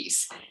inner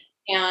peace.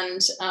 And,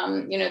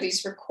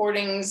 these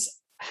recordings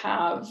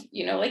have,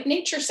 like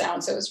nature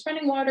sounds. So it's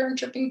running water and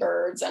chirping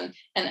birds. And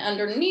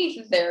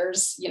underneath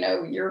there's,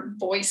 your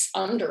voice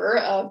under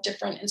of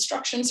different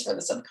instructions for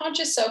the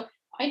subconscious. So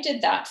I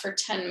did that for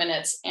 10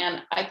 minutes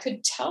and I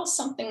could tell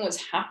something was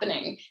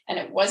happening and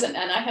it wasn't.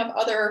 And I have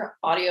other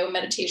audio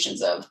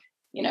meditations of,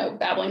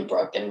 babbling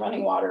brook and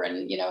running water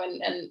and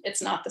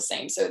it's not the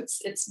same. So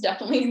it's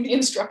definitely the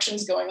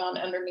instructions going on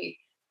underneath.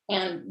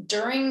 And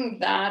during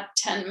that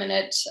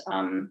 10-minute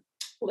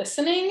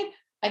listening,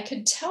 I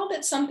could tell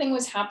that something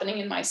was happening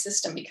in my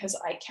system because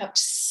I kept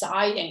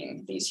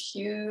sighing these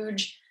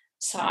huge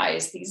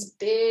sighs, these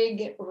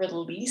big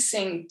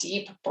releasing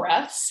deep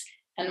breaths,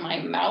 and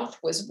my mouth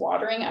was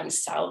watering. I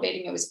was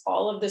salivating. It was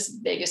all of this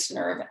vagus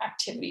nerve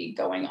activity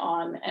going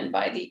on. And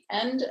by the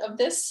end of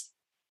this,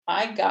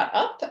 I got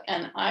up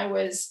and I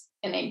was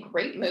in a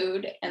great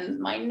mood and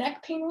my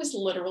neck pain was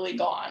literally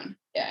gone.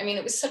 I mean,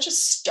 it was such a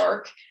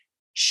stark,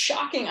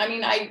 shocking. I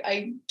mean,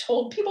 I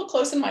told people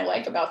close in my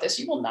life about this.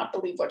 You will not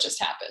believe what just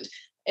happened.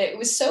 It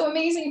was so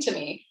amazing to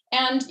me.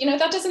 And,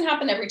 that doesn't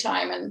happen every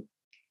time. And,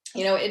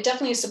 it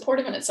definitely is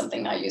supportive and it's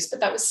something I use, but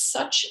that was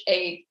such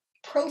a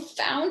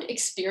profound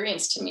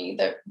experience to me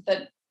that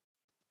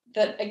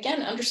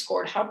again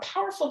underscored how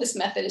powerful this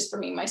method is for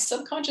me. My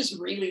subconscious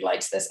really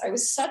likes this. I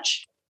was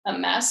such a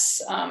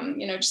mess,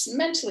 just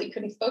mentally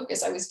couldn't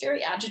focus. I was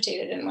very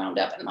agitated and wound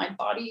up and my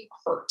body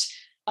hurt.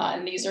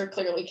 And these are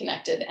clearly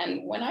connected.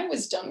 And when I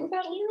was done with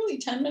that, literally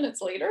 10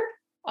 minutes later,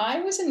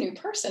 I was a new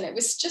person. It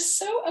was just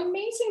so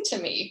amazing to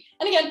me.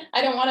 And again,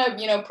 I don't want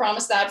to,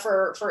 promise that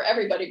for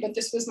everybody, but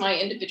this was my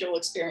individual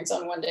experience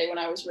on one day when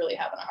I was really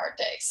having a hard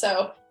day.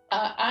 So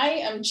I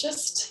am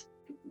just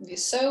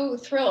so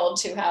thrilled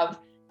to have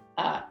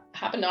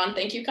happened on,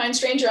 thank you, kind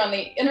stranger, on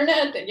the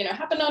internet, that,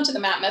 happened onto the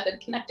MAP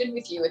method, connected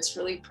with you. It's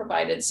really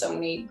provided so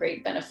many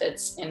great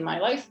benefits in my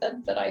life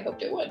that I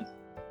hoped it would.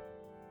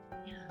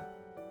 Yeah,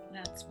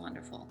 that's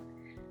wonderful.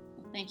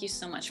 Well, thank you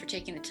so much for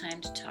taking the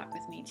time to talk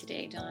with me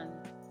today, Dawn.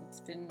 It's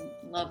been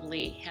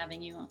lovely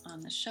having you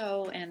on the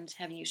show and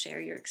having you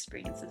share your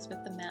experiences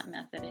with the MAP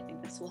method. I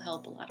think this will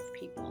help a lot of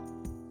people.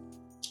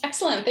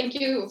 Excellent. Thank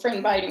you for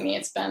inviting me.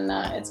 It's been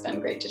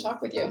great to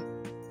talk with you.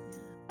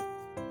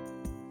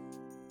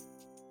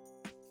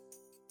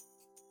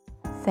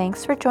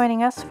 Thanks for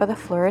joining us for the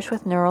Flourish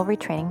with Neural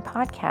Retraining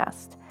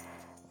podcast.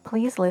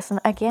 Please listen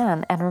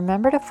again and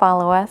remember to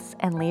follow us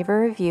and leave a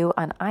review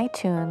on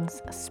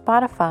iTunes,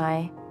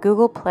 Spotify,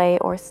 Google Play,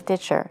 or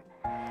Stitcher.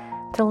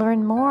 To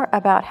learn more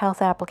about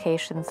health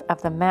applications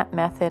of the MAP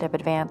method of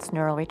advanced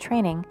neural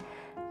retraining,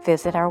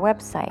 visit our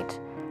website,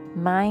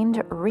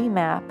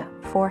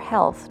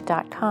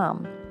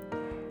 mindremapforhealth.com.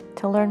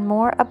 To learn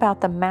more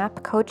about the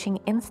MAP Coaching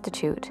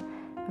Institute,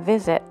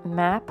 visit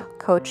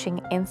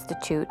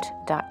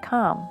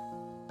mapcoachinginstitute.com.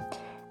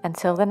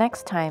 Until the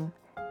next time,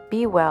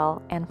 be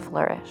well and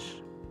flourish.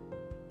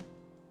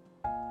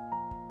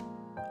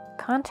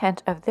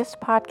 Content of this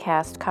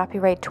podcast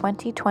copyright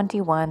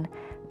 2021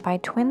 by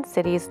Twin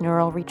Cities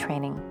Neural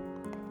Retraining.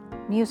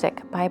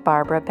 Music by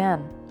Barbara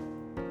Ben.